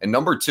huge. And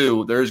number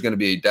two, there's going to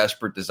be a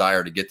desperate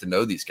desire to get to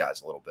know these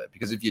guys a little bit,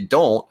 because if you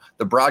don't,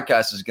 the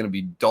broadcast is going to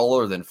be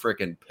duller than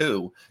freaking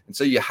poo. And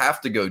so you have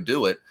to go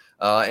do it.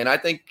 And I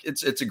think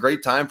it's a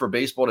great time for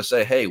baseball to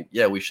say, hey,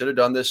 yeah, we should have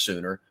done this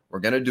sooner. We're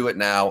going to do it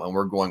now, and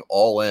we're going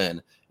all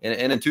in.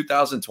 And in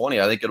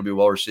 2020, I think it'll be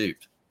well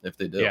received if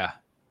they do. Yeah.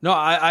 No,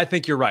 I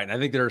think you're right. And I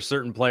think there are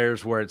certain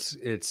players where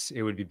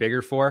it would be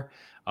bigger for,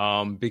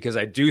 because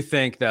I do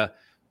think the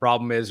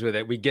problem is with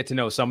it. We get to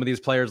know some of these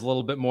players a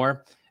little bit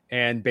more.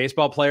 And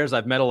baseball players,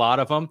 I've met a lot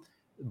of them,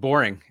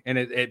 boring. And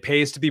it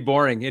pays to be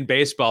boring in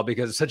baseball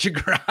because it's such a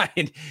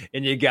grind.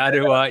 And you got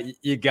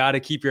to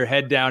keep your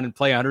head down and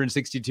play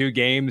 162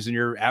 games, and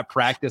you're at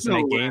practice and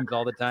at games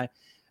all the time.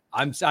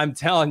 I'm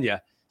telling you,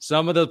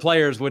 some of the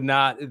players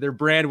their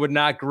brand would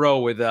not grow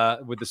with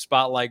the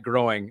spotlight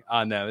growing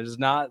on them. It's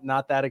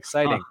not that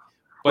exciting.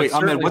 Wait,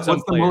 Ahmed, what's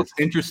the most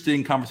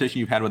interesting conversation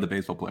you've had with a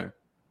baseball player?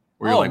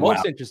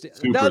 Most interesting.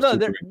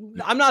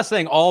 I'm not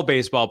saying all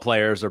baseball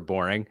players are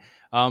boring.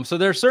 So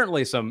there's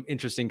certainly some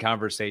interesting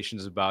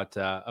conversations about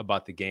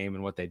the game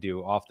and what they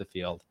do off the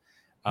field.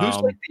 Who's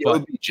like the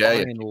OBJ?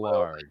 In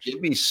large,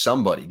 give me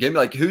somebody. Give me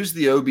like, who's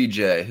the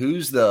OBJ?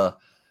 Who's the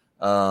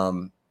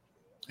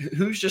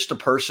who's just a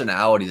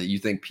personality that you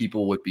think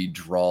people would be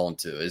drawn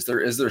to? Is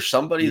there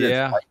somebody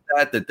that's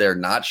like that they're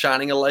not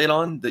shining a light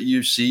on that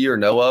you see or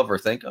know of or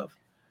think of?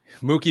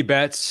 Mookie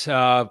Betts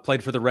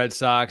played for the Red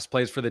Sox,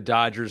 plays for the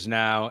Dodgers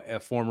now, a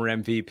former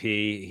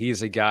MVP.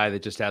 He's a guy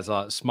that just has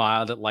a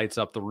smile that lights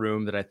up the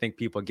room that I think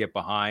people get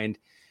behind.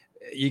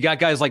 You got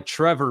guys like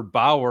Trevor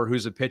Bauer,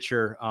 who's a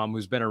pitcher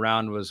who's been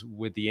around, was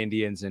with the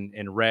Indians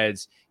and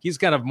Reds. He's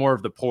kind of more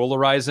of the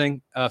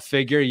polarizing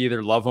figure. You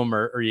either love him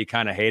or you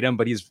kind of hate him,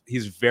 but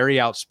he's very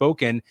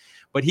outspoken.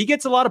 But he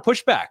gets a lot of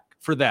pushback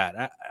for that.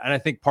 And I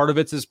think part of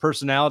it's his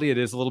personality. It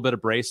is a little bit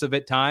abrasive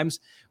at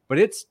times, but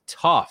it's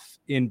tough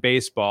in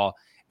baseball.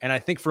 And I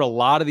think for a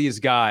lot of these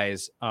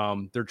guys,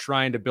 they're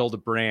trying to build a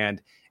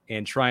brand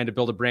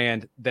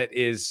that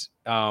is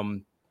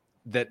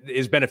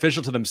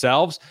beneficial to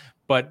themselves,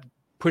 but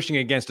pushing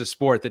against a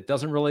sport that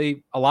doesn't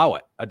really allow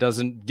it. It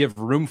doesn't give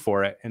room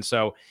for it. And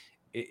so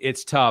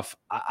it's tough.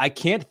 I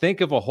can't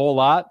think of a whole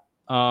lot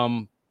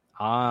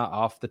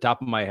off the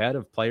top of my head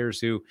of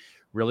players who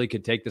really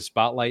could take the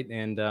spotlight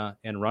and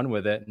run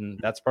with it. And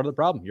that's part of the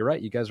problem. You're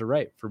right. You guys are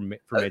right for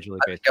Major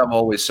League Baseball. I'm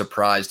always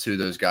surprised who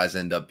those guys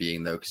end up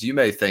being, though, because you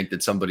may think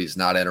that somebody's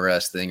not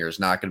interesting or is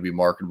not going to be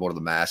marketable to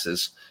the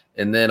masses.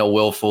 And then a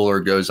Will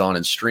Fuller goes on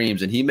and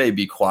streams, and he may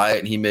be quiet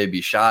and he may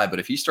be shy, but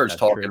if he starts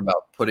talking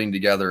about putting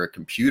together a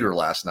computer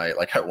last night,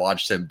 like I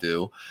watched him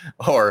do,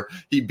 or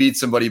he beat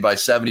somebody by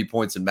 70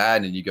 points in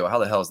Madden, and you go, how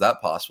the hell is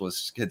that possible?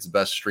 This kid's the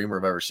best streamer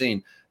I've ever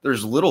seen.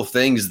 There's little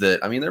things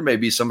that, I mean, there may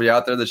be somebody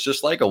out there that's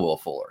just like a Will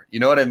Fuller. You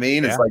know what I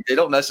mean? Yeah. It's like they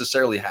don't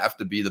necessarily have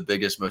to be the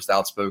biggest, most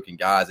outspoken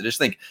guys. I just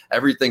think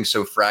everything's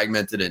so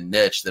fragmented and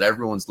niche that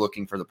everyone's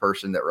looking for the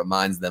person that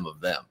reminds them of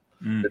them,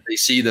 that they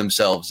see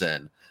themselves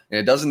in. And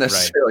it doesn't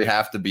necessarily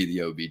have to be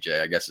the OBJ,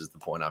 I guess is the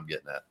point I'm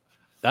getting at.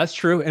 That's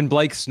true. And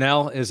Blake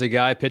Snell is a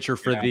guy, pitcher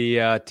for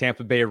the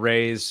Tampa Bay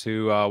Rays,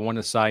 who won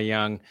a Cy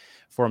Young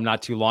for him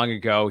not too long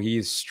ago.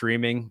 He's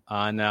streaming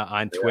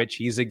on Twitch.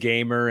 He's a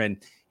gamer, and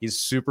he's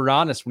super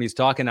honest when he's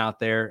talking out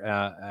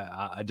there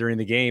during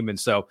the game. And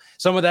so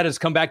some of that has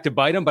come back to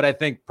bite him, but I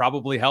think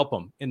probably help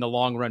him in the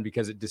long run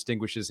because it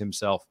distinguishes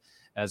himself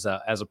as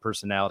a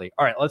personality.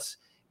 All right, let's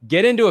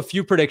get into a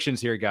few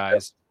predictions here,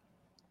 guys,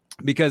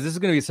 because this is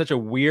going to be such a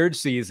weird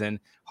season,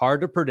 hard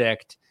to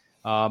predict.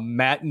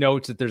 Matt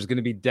notes that there's going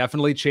to be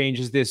definitely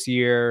changes this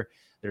year.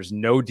 There's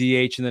no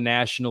DH in the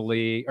National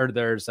League, or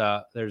there's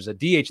a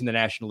DH in the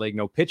National League,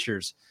 no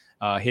pitchers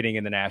hitting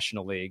in the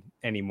National League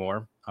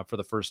anymore for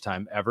the first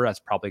time ever. That's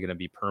probably going to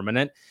be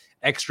permanent.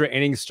 Extra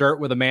innings start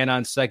with a man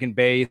on second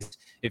base.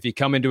 If you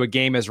come into a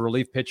game as a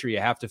relief pitcher, you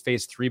have to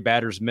face 3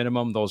 batters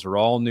minimum. Those are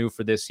all new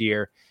for this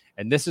year.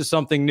 And this is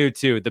something new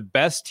too. The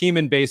best team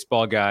in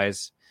baseball,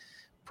 guys,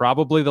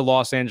 probably the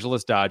Los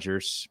Angeles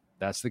Dodgers.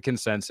 That's the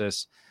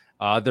consensus.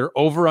 Their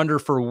over-under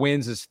for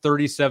wins is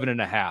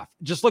 37.5.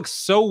 Just looks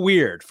so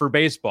weird for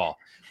baseball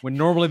when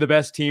normally the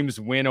best teams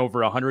win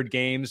over 100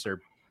 games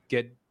or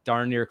get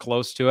darn near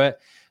close to it.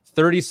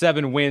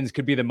 37 wins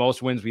could be the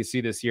most wins we see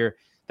this year.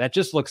 That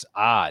just looks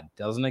odd,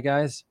 doesn't it,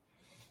 guys?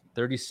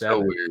 37.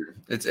 So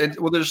weird.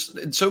 Well, there's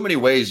in so many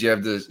ways you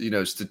have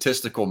the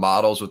statistical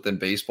models within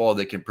baseball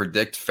that can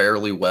predict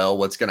fairly well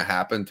what's going to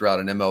happen throughout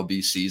an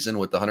MLB season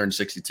with the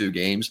 162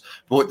 games.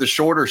 But with the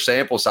shorter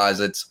sample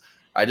size,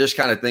 I just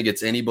kind of think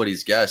it's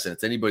anybody's guess and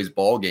it's anybody's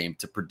ball game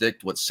to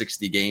predict what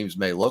 60 games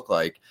may look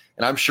like.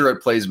 And I'm sure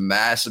it plays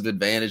massive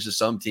advantage to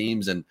some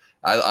teams. And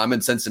I'm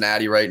in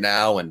Cincinnati right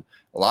now, and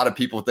a lot of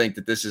people think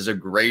that this is a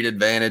great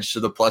advantage to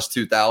the plus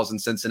 2,000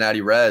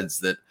 Cincinnati Reds,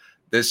 that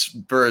this,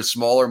 for a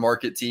smaller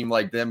market team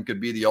like them,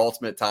 could be the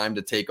ultimate time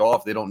to take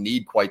off. They don't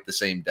need quite the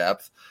same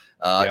depth.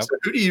 So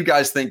who do you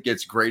guys think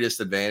gets greatest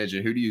advantage,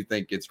 and who do you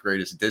think gets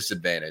greatest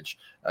disadvantage,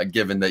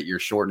 given that you're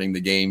shortening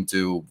the game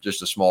to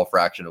just a small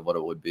fraction of what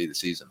it would be the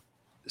season?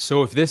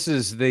 So if this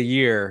is the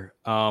year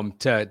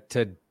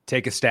to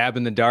take a stab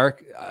in the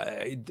dark,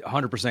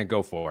 100%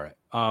 go for it,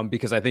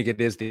 because I think it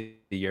is the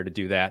year to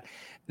do that.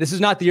 This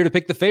is not the year to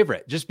pick the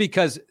favorite, just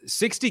because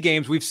 60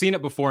 games, we've seen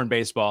it before in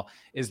baseball,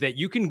 is that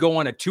you can go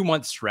on a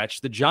 2-month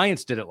stretch. The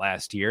Giants did it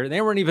last year.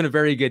 They weren't even a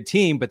very good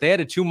team, but they had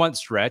a 2-month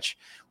stretch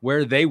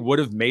where they would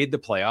have made the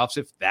playoffs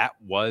if that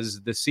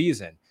was the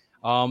season.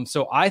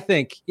 So I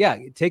think,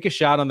 take a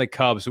shot on the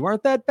Cubs, who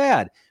aren't that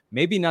bad.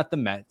 Maybe not the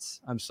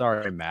Mets. I'm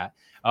sorry, Matt.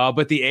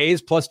 But the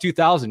A's plus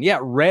 2,000. Yeah,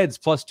 Reds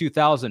plus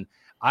 2,000.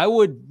 I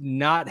would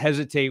not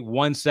hesitate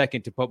 1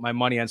 second to put my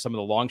money on some of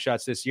the long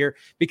shots this year,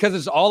 because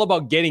it's all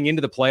about getting into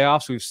the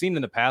playoffs. We've seen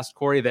in the past,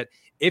 Corey, that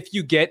if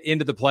you get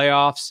into the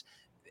playoffs,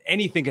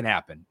 anything can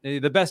happen.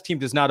 The best team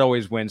does not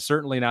always win,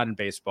 certainly not in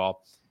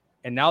baseball.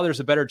 And now there's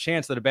a better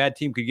chance that a bad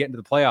team could get into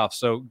the playoffs.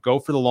 So go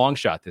for the long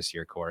shot this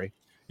year, Corey.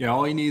 Yeah,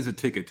 all you need is a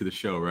ticket to the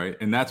show, right?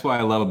 And that's why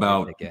I love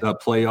about the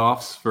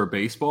playoffs for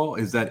baseball,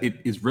 is that it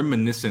is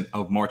reminiscent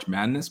of March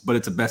Madness, but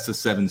it's a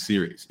best-of-7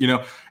 series,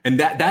 And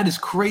that is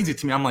crazy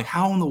to me. I'm like,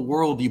 how in the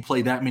world do you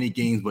play that many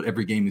games, but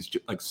every game is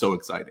just, like, so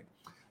exciting?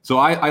 So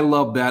I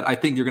love that. I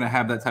think you're going to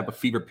have that type of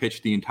fever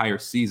pitch the entire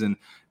season.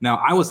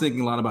 Now, I was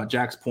thinking a lot about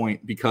Jack's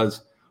point,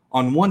 because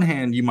on one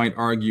hand, you might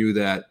argue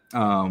that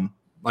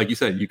like you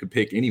said, you could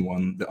pick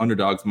anyone. The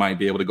underdogs might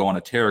be able to go on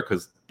a tear,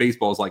 because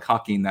baseball is like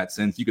hockey in that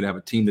sense. You could have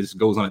a team that just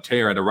goes on a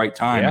tear at the right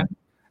time,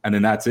 and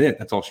then that's it.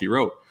 That's all she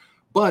wrote.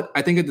 But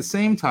I think at the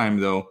same time,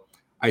 though,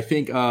 I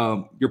think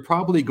you're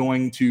probably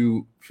going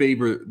to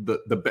favor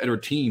the better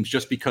teams,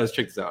 just because,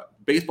 check this out,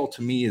 baseball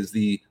to me is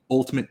the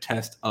ultimate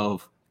test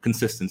of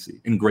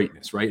consistency and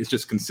greatness, right? It's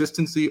just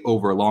consistency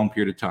over a long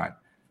period of time.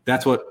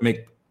 That's what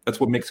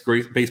makes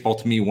great baseball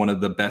to me one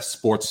of the best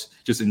sports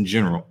just in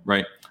general,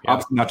 right?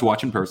 Obviously not to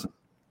watch in person,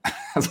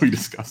 as we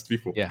discussed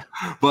before. Yeah.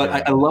 But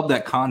I love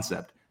that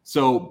concept.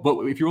 So,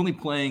 but if you're only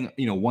playing,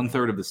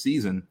 1/3 of the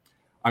season,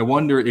 I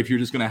wonder if you're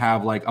just going to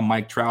have like a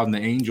Mike Trout and the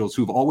Angels,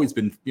 who've always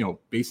been,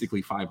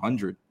 basically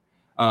 500.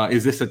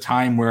 Is this a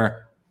time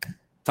where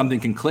something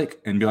can click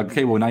and be like,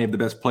 okay, well, now you have the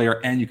best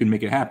player and you can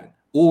make it happen?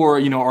 Or,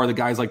 are the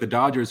guys like the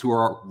Dodgers, who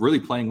are really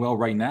playing well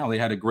right now? They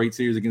had a great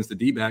series against the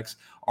D-backs.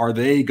 Are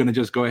they going to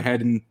just go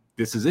ahead and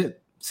this is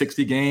it?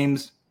 60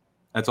 games.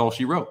 That's all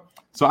she wrote.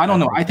 So I don't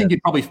know. I think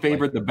you'd probably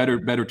favor the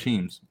better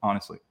teams,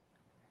 honestly.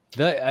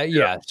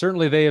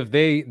 Certainly they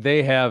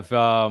have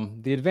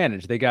the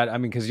advantage. They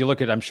got, because you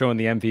look at, I'm showing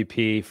the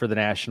MVP for the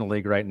National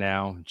League right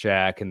now,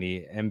 Jack, and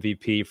the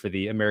MVP for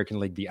the American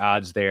League, the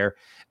odds there.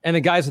 And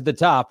the guys at the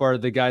top are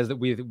the guys that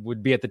we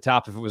would be at the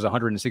top if it was a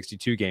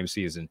 162 game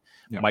season.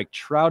 Yeah. Mike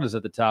Trout is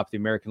at the top of the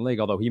American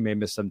League, although he may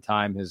miss some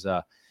time.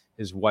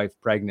 His wife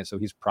pregnant, so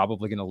he's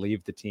probably going to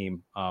leave the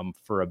team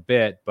for a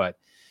bit. But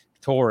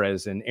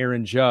Torres and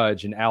Aaron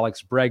Judge and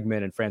Alex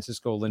Bregman and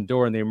Francisco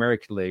Lindor in the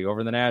American League. Over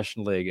in the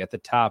National League, at the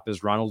top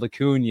is Ronald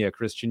Acuna,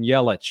 Christian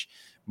Yelich,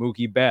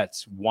 Mookie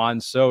Betts,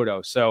 Juan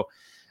Soto. So,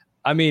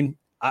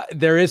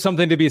 there is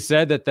something to be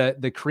said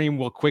that the cream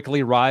will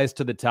quickly rise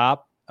to the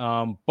top.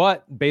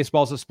 But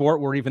baseball's a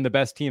sport where even the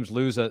best teams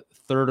lose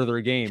 1/3 of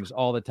their games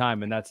all the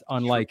time, and that's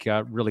unlike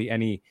really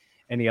any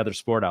other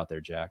sport out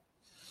there, Jack.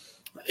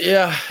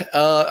 Yeah,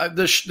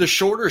 the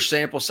shorter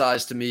sample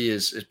size to me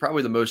is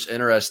probably the most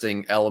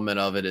interesting element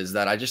of it, is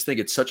that I just think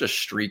it's such a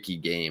streaky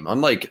game.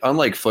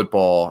 Unlike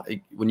football,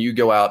 when you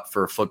go out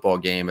for a football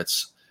game,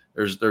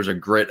 there's a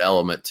grit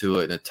element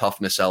to it and a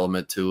toughness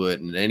element to it,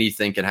 and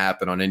anything can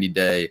happen on any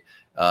day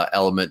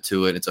element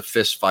to it. It's a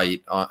fist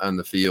fight on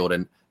the field,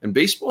 and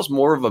baseball is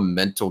more of a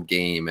mental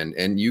game,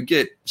 and you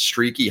get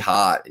streaky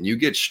hot and you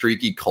get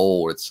streaky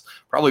cold. It's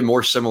probably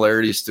more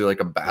similarities to like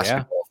a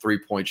basketball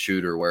 3-point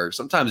shooter, where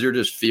sometimes you're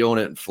just feeling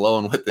it and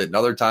flowing with it, and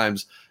other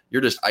times you're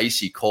just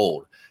icy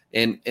cold.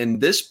 And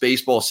this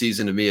baseball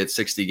season to me at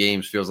 60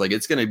 games feels like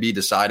it's going to be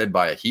decided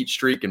by a heat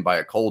streak and by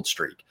a cold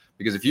streak.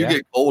 Because if you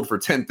get cold for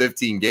 10,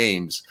 15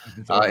 games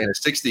in a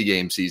 60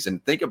 game season,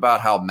 think about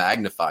how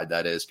magnified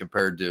that is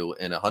compared to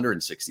in a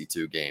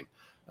 162 game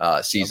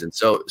season.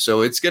 So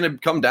it's going to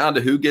come down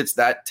to who gets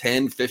that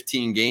 10,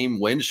 15 game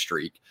win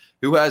streak,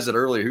 who has it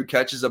earlier, who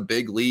catches a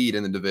big lead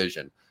in the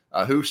division,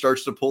 who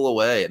starts to pull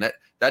away. And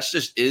that's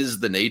just is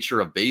the nature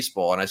of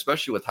baseball. And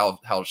especially with how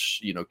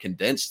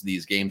condensed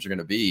these games are going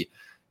to be,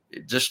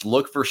 just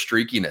look for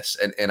streakiness.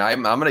 And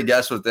I'm going to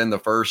guess within the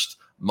first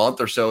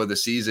month or so of the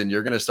season,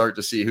 you're going to start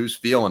to see who's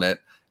feeling it,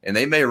 and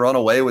they may run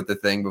away with the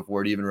thing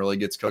before it even really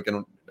gets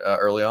cooking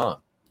early on.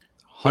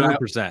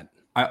 100%.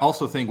 I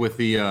also think with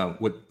the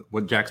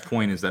what Jack's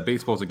point is that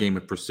baseball is a game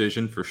of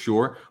precision for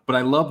sure. But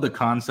I love the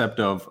concept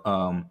of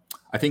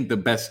I think the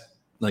best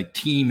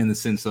team in the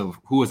sense of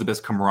who has the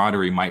best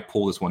camaraderie might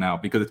pull this one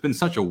out, because it's been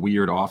such a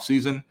weird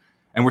offseason.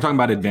 And we're talking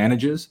about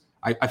advantages.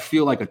 I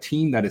feel like a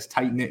team that is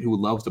tight-knit, who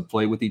loves to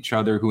play with each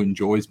other, who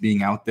enjoys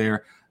being out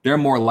there, they're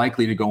more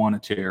likely to go on a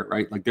tear,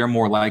 right? Like they're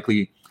more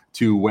likely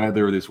to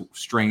weather this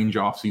strange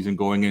offseason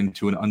going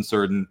into an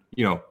uncertain,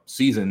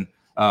 season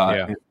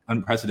It's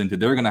unprecedented.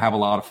 They're going to have a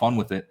lot of fun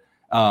with it.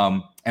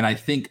 And I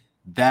think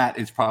that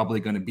is probably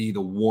going to be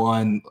the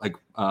one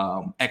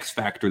X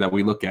factor that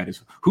we look at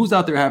is who's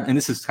out there having, and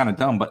this is kind of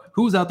dumb, but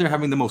who's out there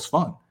having the most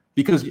fun?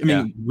 Because, I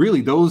mean,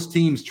 really, those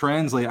teams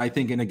translate, I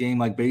think, in a game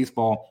like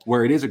baseball,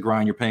 where it is a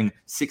grind, you're playing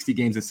 60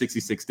 games in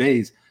 66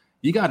 days.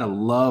 You got to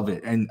love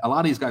it. And a lot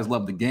of these guys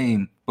love the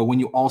game. But when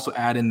you also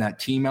add in that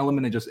team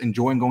element and just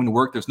enjoying going to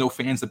work, there's no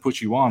fans to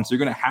push you on. So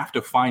you're going to have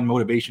to find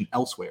motivation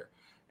elsewhere.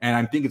 And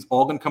I think it's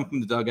all going to come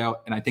from the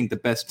dugout. And I think the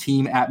best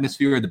team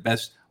atmosphere, the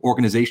best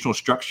organizational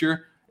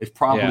structure is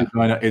probably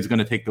going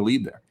to take the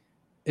lead there.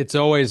 It's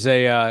always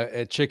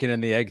a chicken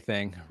and the egg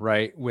thing,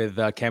 right? With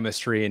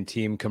chemistry and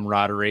team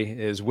camaraderie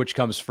is which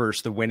comes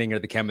first, the winning or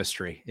the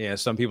chemistry. Yeah,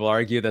 some people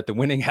argue that the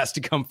winning has to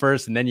come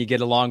first, and then you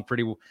get along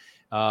pretty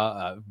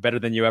better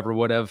than you ever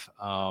would have.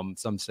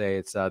 Some say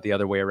it's the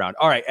other way around.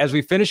 All right, as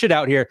we finish it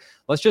out here,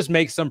 let's just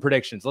make some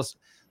predictions.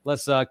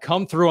 Let's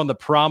come through on the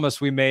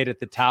promise we made at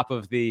the top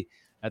of the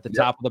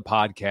top of the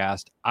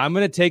podcast. I'm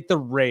going to take the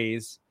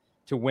Rays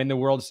to win the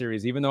World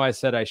Series. Even though I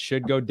said I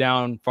should go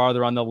down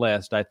farther on the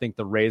list, I think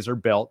the Rays are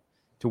built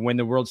to win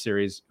the World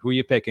Series. Who are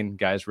you picking,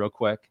 guys, real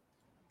quick?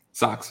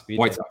 Sox.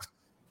 White Sox.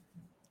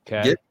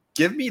 Okay.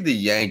 Give me the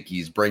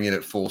Yankees, bringing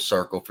it full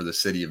circle for the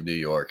city of New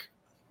York.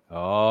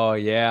 Oh,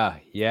 yeah.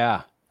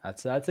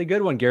 That's a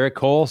good one. Garrett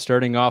Cole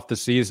starting off the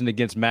season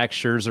against Max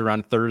Scherzer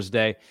on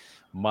Thursday.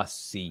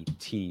 Must-see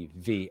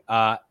TV.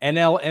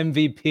 NL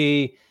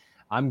MVP,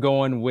 I'm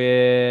going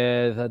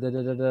with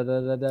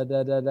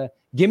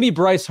give me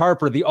Bryce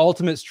Harper, the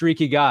ultimate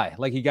streaky guy.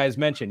 Like you guys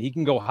mentioned, he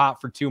can go hot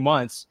for 2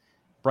 months.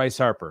 Bryce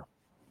Harper.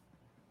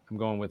 I'm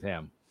going with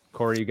him.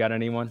 Corey, you got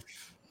anyone?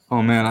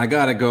 Oh man, I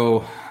gotta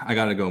go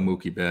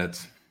Mookie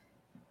Betts.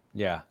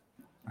 Yeah.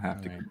 I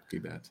have to go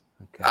Mookie Betts.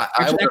 Okay.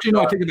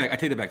 I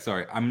take it back.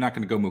 Sorry. I'm not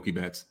gonna go Mookie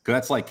Betts because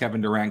that's like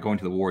Kevin Durant going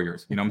to the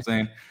Warriors. You know what I'm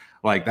saying?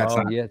 Like that's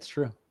yeah, it's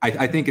true.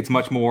 I think it's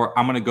much more.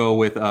 I'm gonna go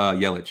with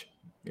Yelich.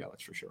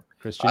 Yelich for sure.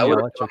 Christian I would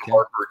Yelich, have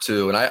Harper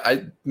too, and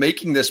I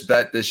making this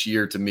bet this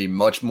year to me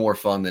much more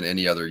fun than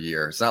any other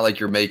year. It's not like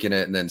you're making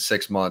it and then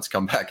 6 months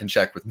come back and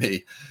check with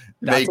me.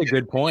 That's a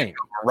good point.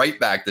 Right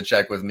back to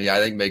check with me, I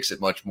think makes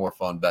it much more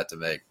fun bet to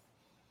make.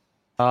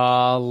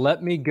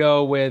 Let me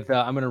go with.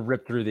 I'm going to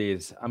rip through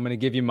these. I'm going to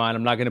give you mine.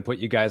 I'm not going to put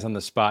you guys on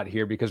the spot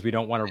here because we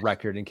don't want a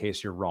record in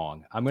case you're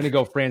wrong. I'm going to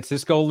go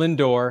Francisco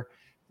Lindor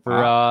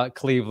for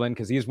Cleveland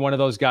because he's one of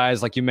those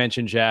guys, like you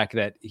mentioned, Jack,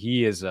 that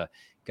he is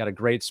got a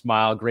great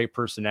smile, great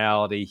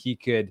personality. He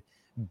could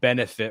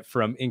benefit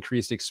from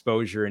increased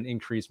exposure and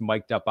increased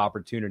mic'd up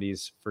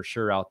opportunities for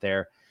sure out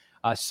there.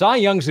 Cy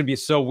Young's going to be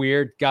so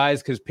weird,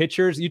 guys, because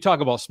pitchers, you talk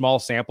about small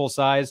sample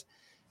size,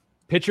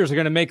 pitchers are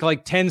going to make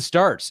like 10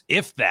 starts,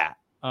 if that.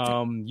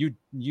 You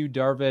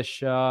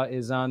Darvish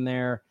is on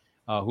there.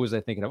 Who was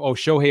I thinking of? Oh,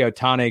 Shohei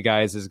Ohtani,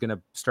 guys, is going to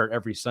start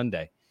every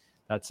Sunday.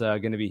 That's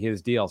going to be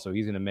his deal. So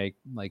he's going to make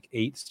like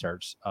 8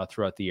 starts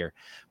throughout the year.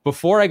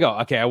 Before I go,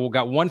 okay, I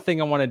got one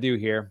thing I want to do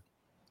here.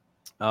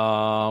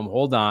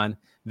 Hold on.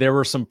 There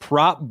were some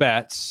prop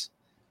bets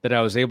that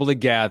I was able to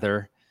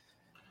gather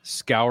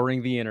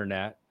scouring the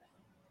internet.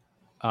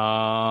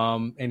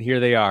 And here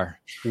they are.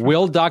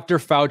 Will Dr.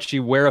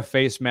 Fauci wear a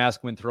face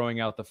mask when throwing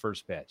out the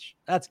first pitch?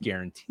 That's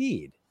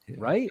guaranteed,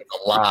 right?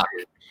 A lot.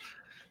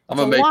 I'm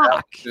going to make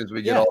that as soon as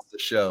we get off the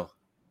show.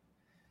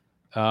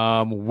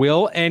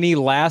 Will any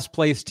last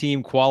place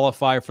team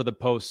qualify for the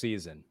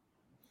postseason?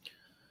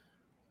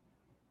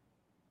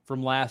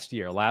 From last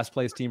year, last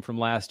place team from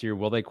last year,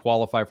 will they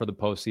qualify for the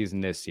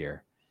postseason this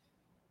year?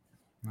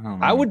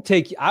 I would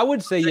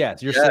say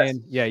yes. You're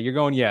saying, you're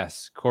going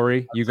yes.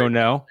 Corey, you go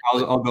no.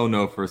 I'll go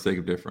no for the sake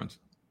of difference.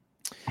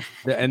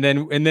 And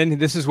then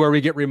this is where we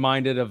get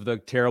reminded of the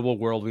terrible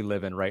world we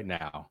live in right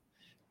now.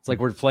 It's like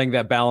we're playing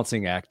that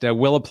balancing act.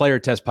 Will a player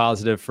test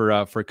positive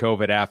for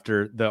COVID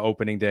after the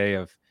opening day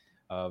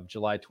of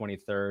July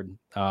 23rd?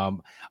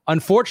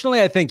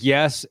 Unfortunately, I think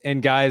yes. And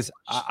guys,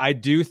 I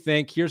do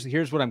think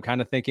here's what I'm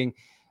kind of thinking.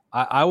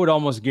 I would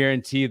almost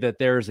guarantee that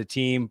there is a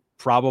team,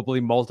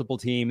 probably multiple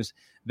teams,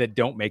 that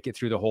don't make it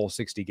through the whole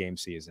 60-game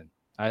season.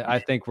 I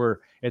think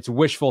it's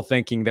wishful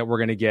thinking that we're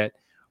going to get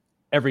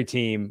every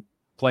team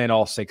playing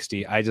all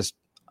 60. I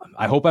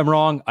hope I'm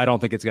wrong. I don't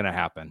think it's going to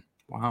happen.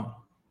 Wow.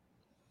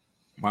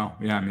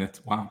 Yeah, I mean,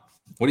 wow.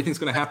 What do you think is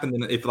going to happen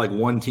then if like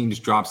one team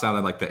just drops out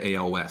of like the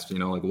AL West? You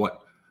know, like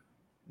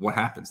what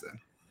happens then?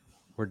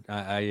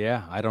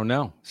 I don't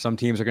know. Some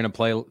teams are going to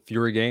play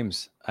fewer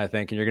games, I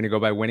think, and you're going to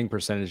go by winning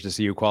percentage to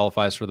see who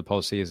qualifies for the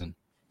postseason.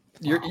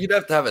 You'd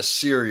have to have a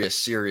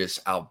serious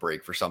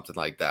outbreak for something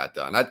like that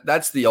done.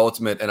 That's the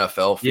ultimate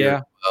NFL fear.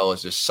 Yeah. Well,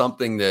 it's just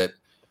something that,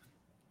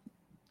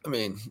 I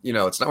mean, we're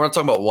not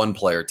talking about one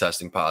player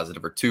testing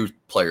positive or 2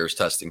 players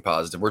testing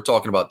positive. We're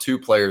talking about 2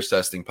 players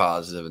testing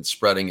positive and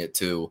spreading it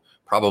to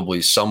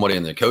probably somebody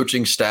in the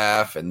coaching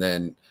staff and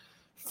then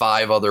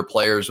 5 other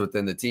players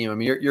within the team. I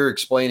mean, you're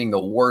explaining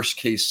the worst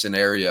case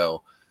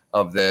scenario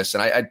of this.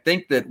 And I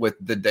think that with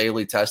the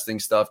daily testing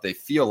stuff, they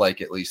feel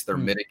like at least they're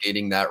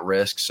mitigating that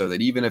risk so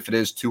that even if it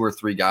is 2 or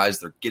 3 guys,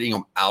 they're getting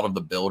them out of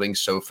the building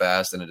so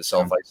fast and into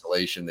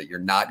self-isolation that you're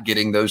not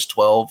getting those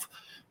 12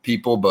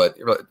 people. But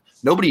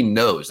nobody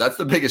knows. That's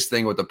the biggest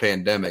thing with the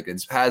pandemic.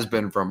 It has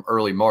been from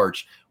early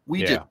March.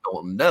 We just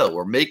don't know.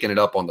 We're making it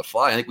up on the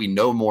fly. I think we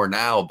know more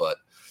now, but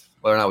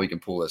whether or not we can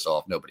pull this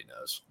off, nobody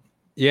knows.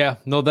 Yeah,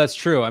 no, that's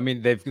true. I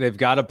mean, they've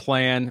got a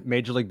plan,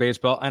 Major League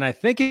Baseball. And I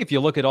think if you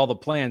look at all the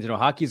plans,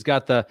 hockey's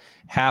got the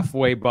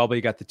halfway bubble,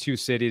 you got the 2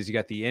 cities, you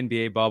got the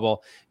NBA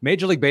bubble.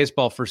 Major League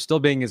Baseball, for still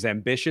being as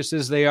ambitious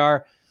as they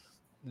are,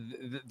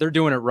 they're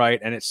doing it right.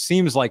 And it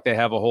seems like they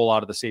have a whole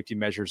lot of the safety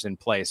measures in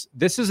place.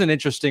 This is an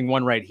interesting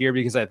one right here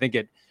because I think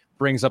it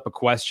brings up a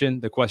question.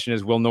 The question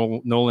is, will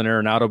Nolan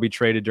Arenado be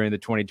traded during the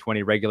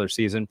 2020 regular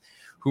season?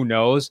 Who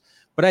knows?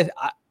 But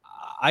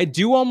I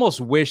do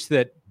almost wish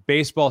that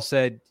baseball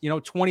said,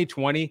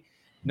 2020,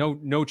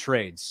 no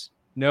trades,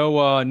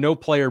 no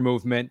player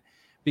movement,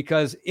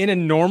 because in a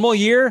normal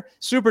year,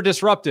 super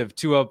disruptive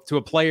to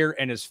a player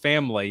and his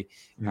family.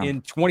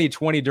 In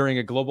 2020 during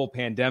a global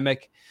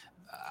pandemic.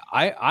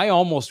 I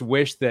almost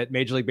wish that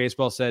Major League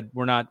Baseball said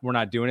we're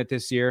not doing it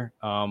this year,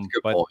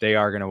 but they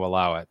are going to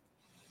allow it.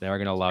 They are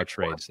going to allow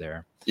trades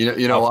there.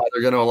 You know why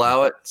they're going to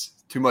allow it? It's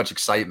too much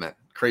excitement.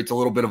 Creates a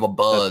little bit of a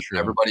buzz.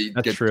 Everybody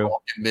gets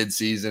talking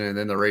mid-season, and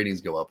then the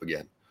ratings go up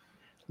again.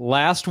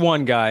 Last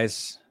one,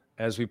 guys,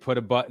 as we put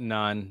a button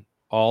on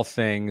all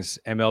things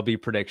MLB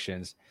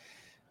predictions.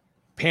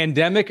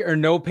 Pandemic or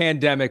no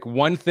pandemic,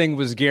 one thing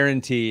was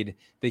guaranteed.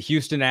 The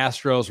Houston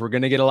Astros were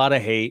going to get a lot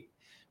of hate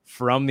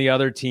from the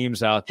other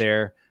teams out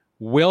there.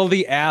 Will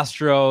the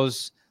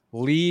Astros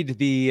lead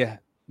the entire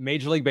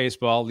Major League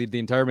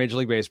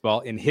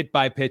Baseball in hit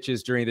by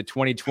pitches during the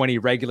 2020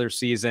 regular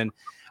season?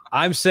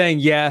 I'm saying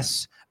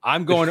yes.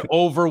 I'm going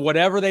over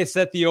whatever they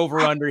set the over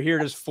under here.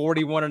 It is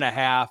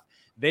 41.5.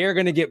 They are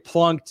going to get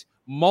plunked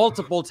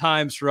multiple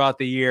times throughout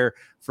the year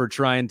for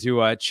trying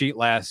to cheat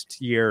last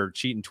year, or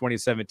cheat in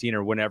 2017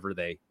 or whenever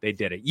they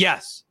did it.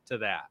 Yes to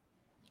that.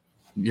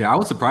 Yeah, I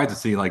was surprised to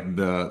see like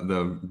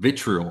the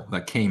vitriol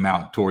that came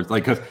out towards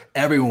because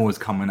everyone was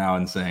coming out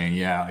and saying,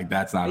 yeah, like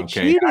that's not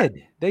okay.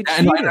 They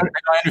cheated.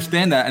 I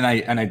understand that,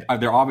 and I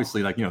they're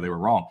obviously like they were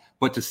wrong,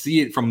 but to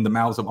see it from the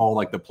mouths of all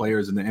like the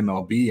players in the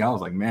MLB, I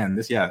was like,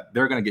 man,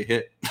 they're gonna get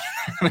hit.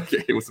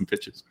 Get hit with some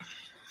pitches.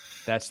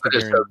 That's the I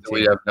just hope that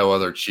we have no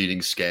other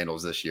cheating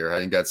scandals this year. I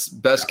think that's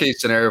best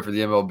case scenario for the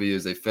MLB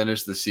is they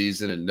finish the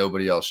season and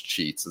nobody else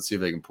cheats. Let's see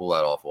if they can pull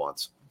that off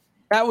once.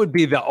 That would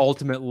be the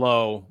ultimate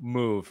low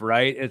move,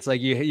 right? It's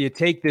like you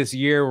take this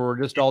year where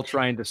we're just all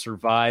trying to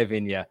survive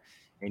and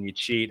you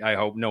cheat. I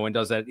hope no one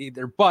does that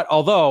either. But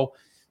although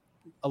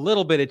a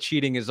little bit of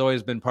cheating has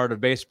always been part of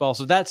baseball,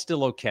 so that's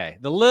still okay.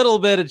 The little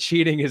bit of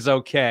cheating is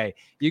okay.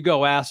 You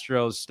go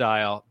Astros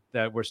style,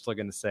 that we're still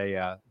going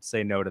to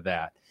say no to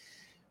that.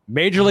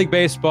 Major League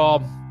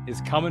Baseball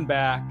is coming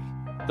back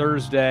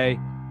Thursday.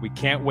 We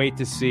can't wait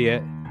to see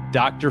it.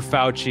 Dr.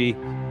 Fauci,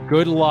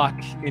 good luck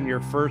in your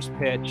first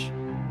pitch.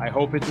 I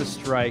hope it's a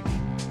strike.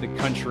 The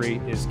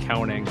country is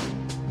counting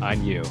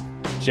on you.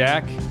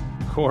 Jack,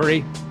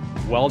 Corey,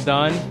 well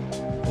done.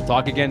 We'll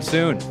talk again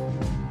soon.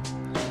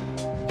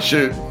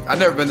 Shoot, I've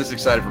never been this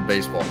excited for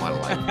baseball in my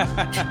life.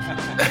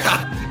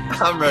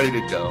 I'm ready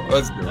to go.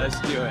 Let's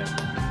do it.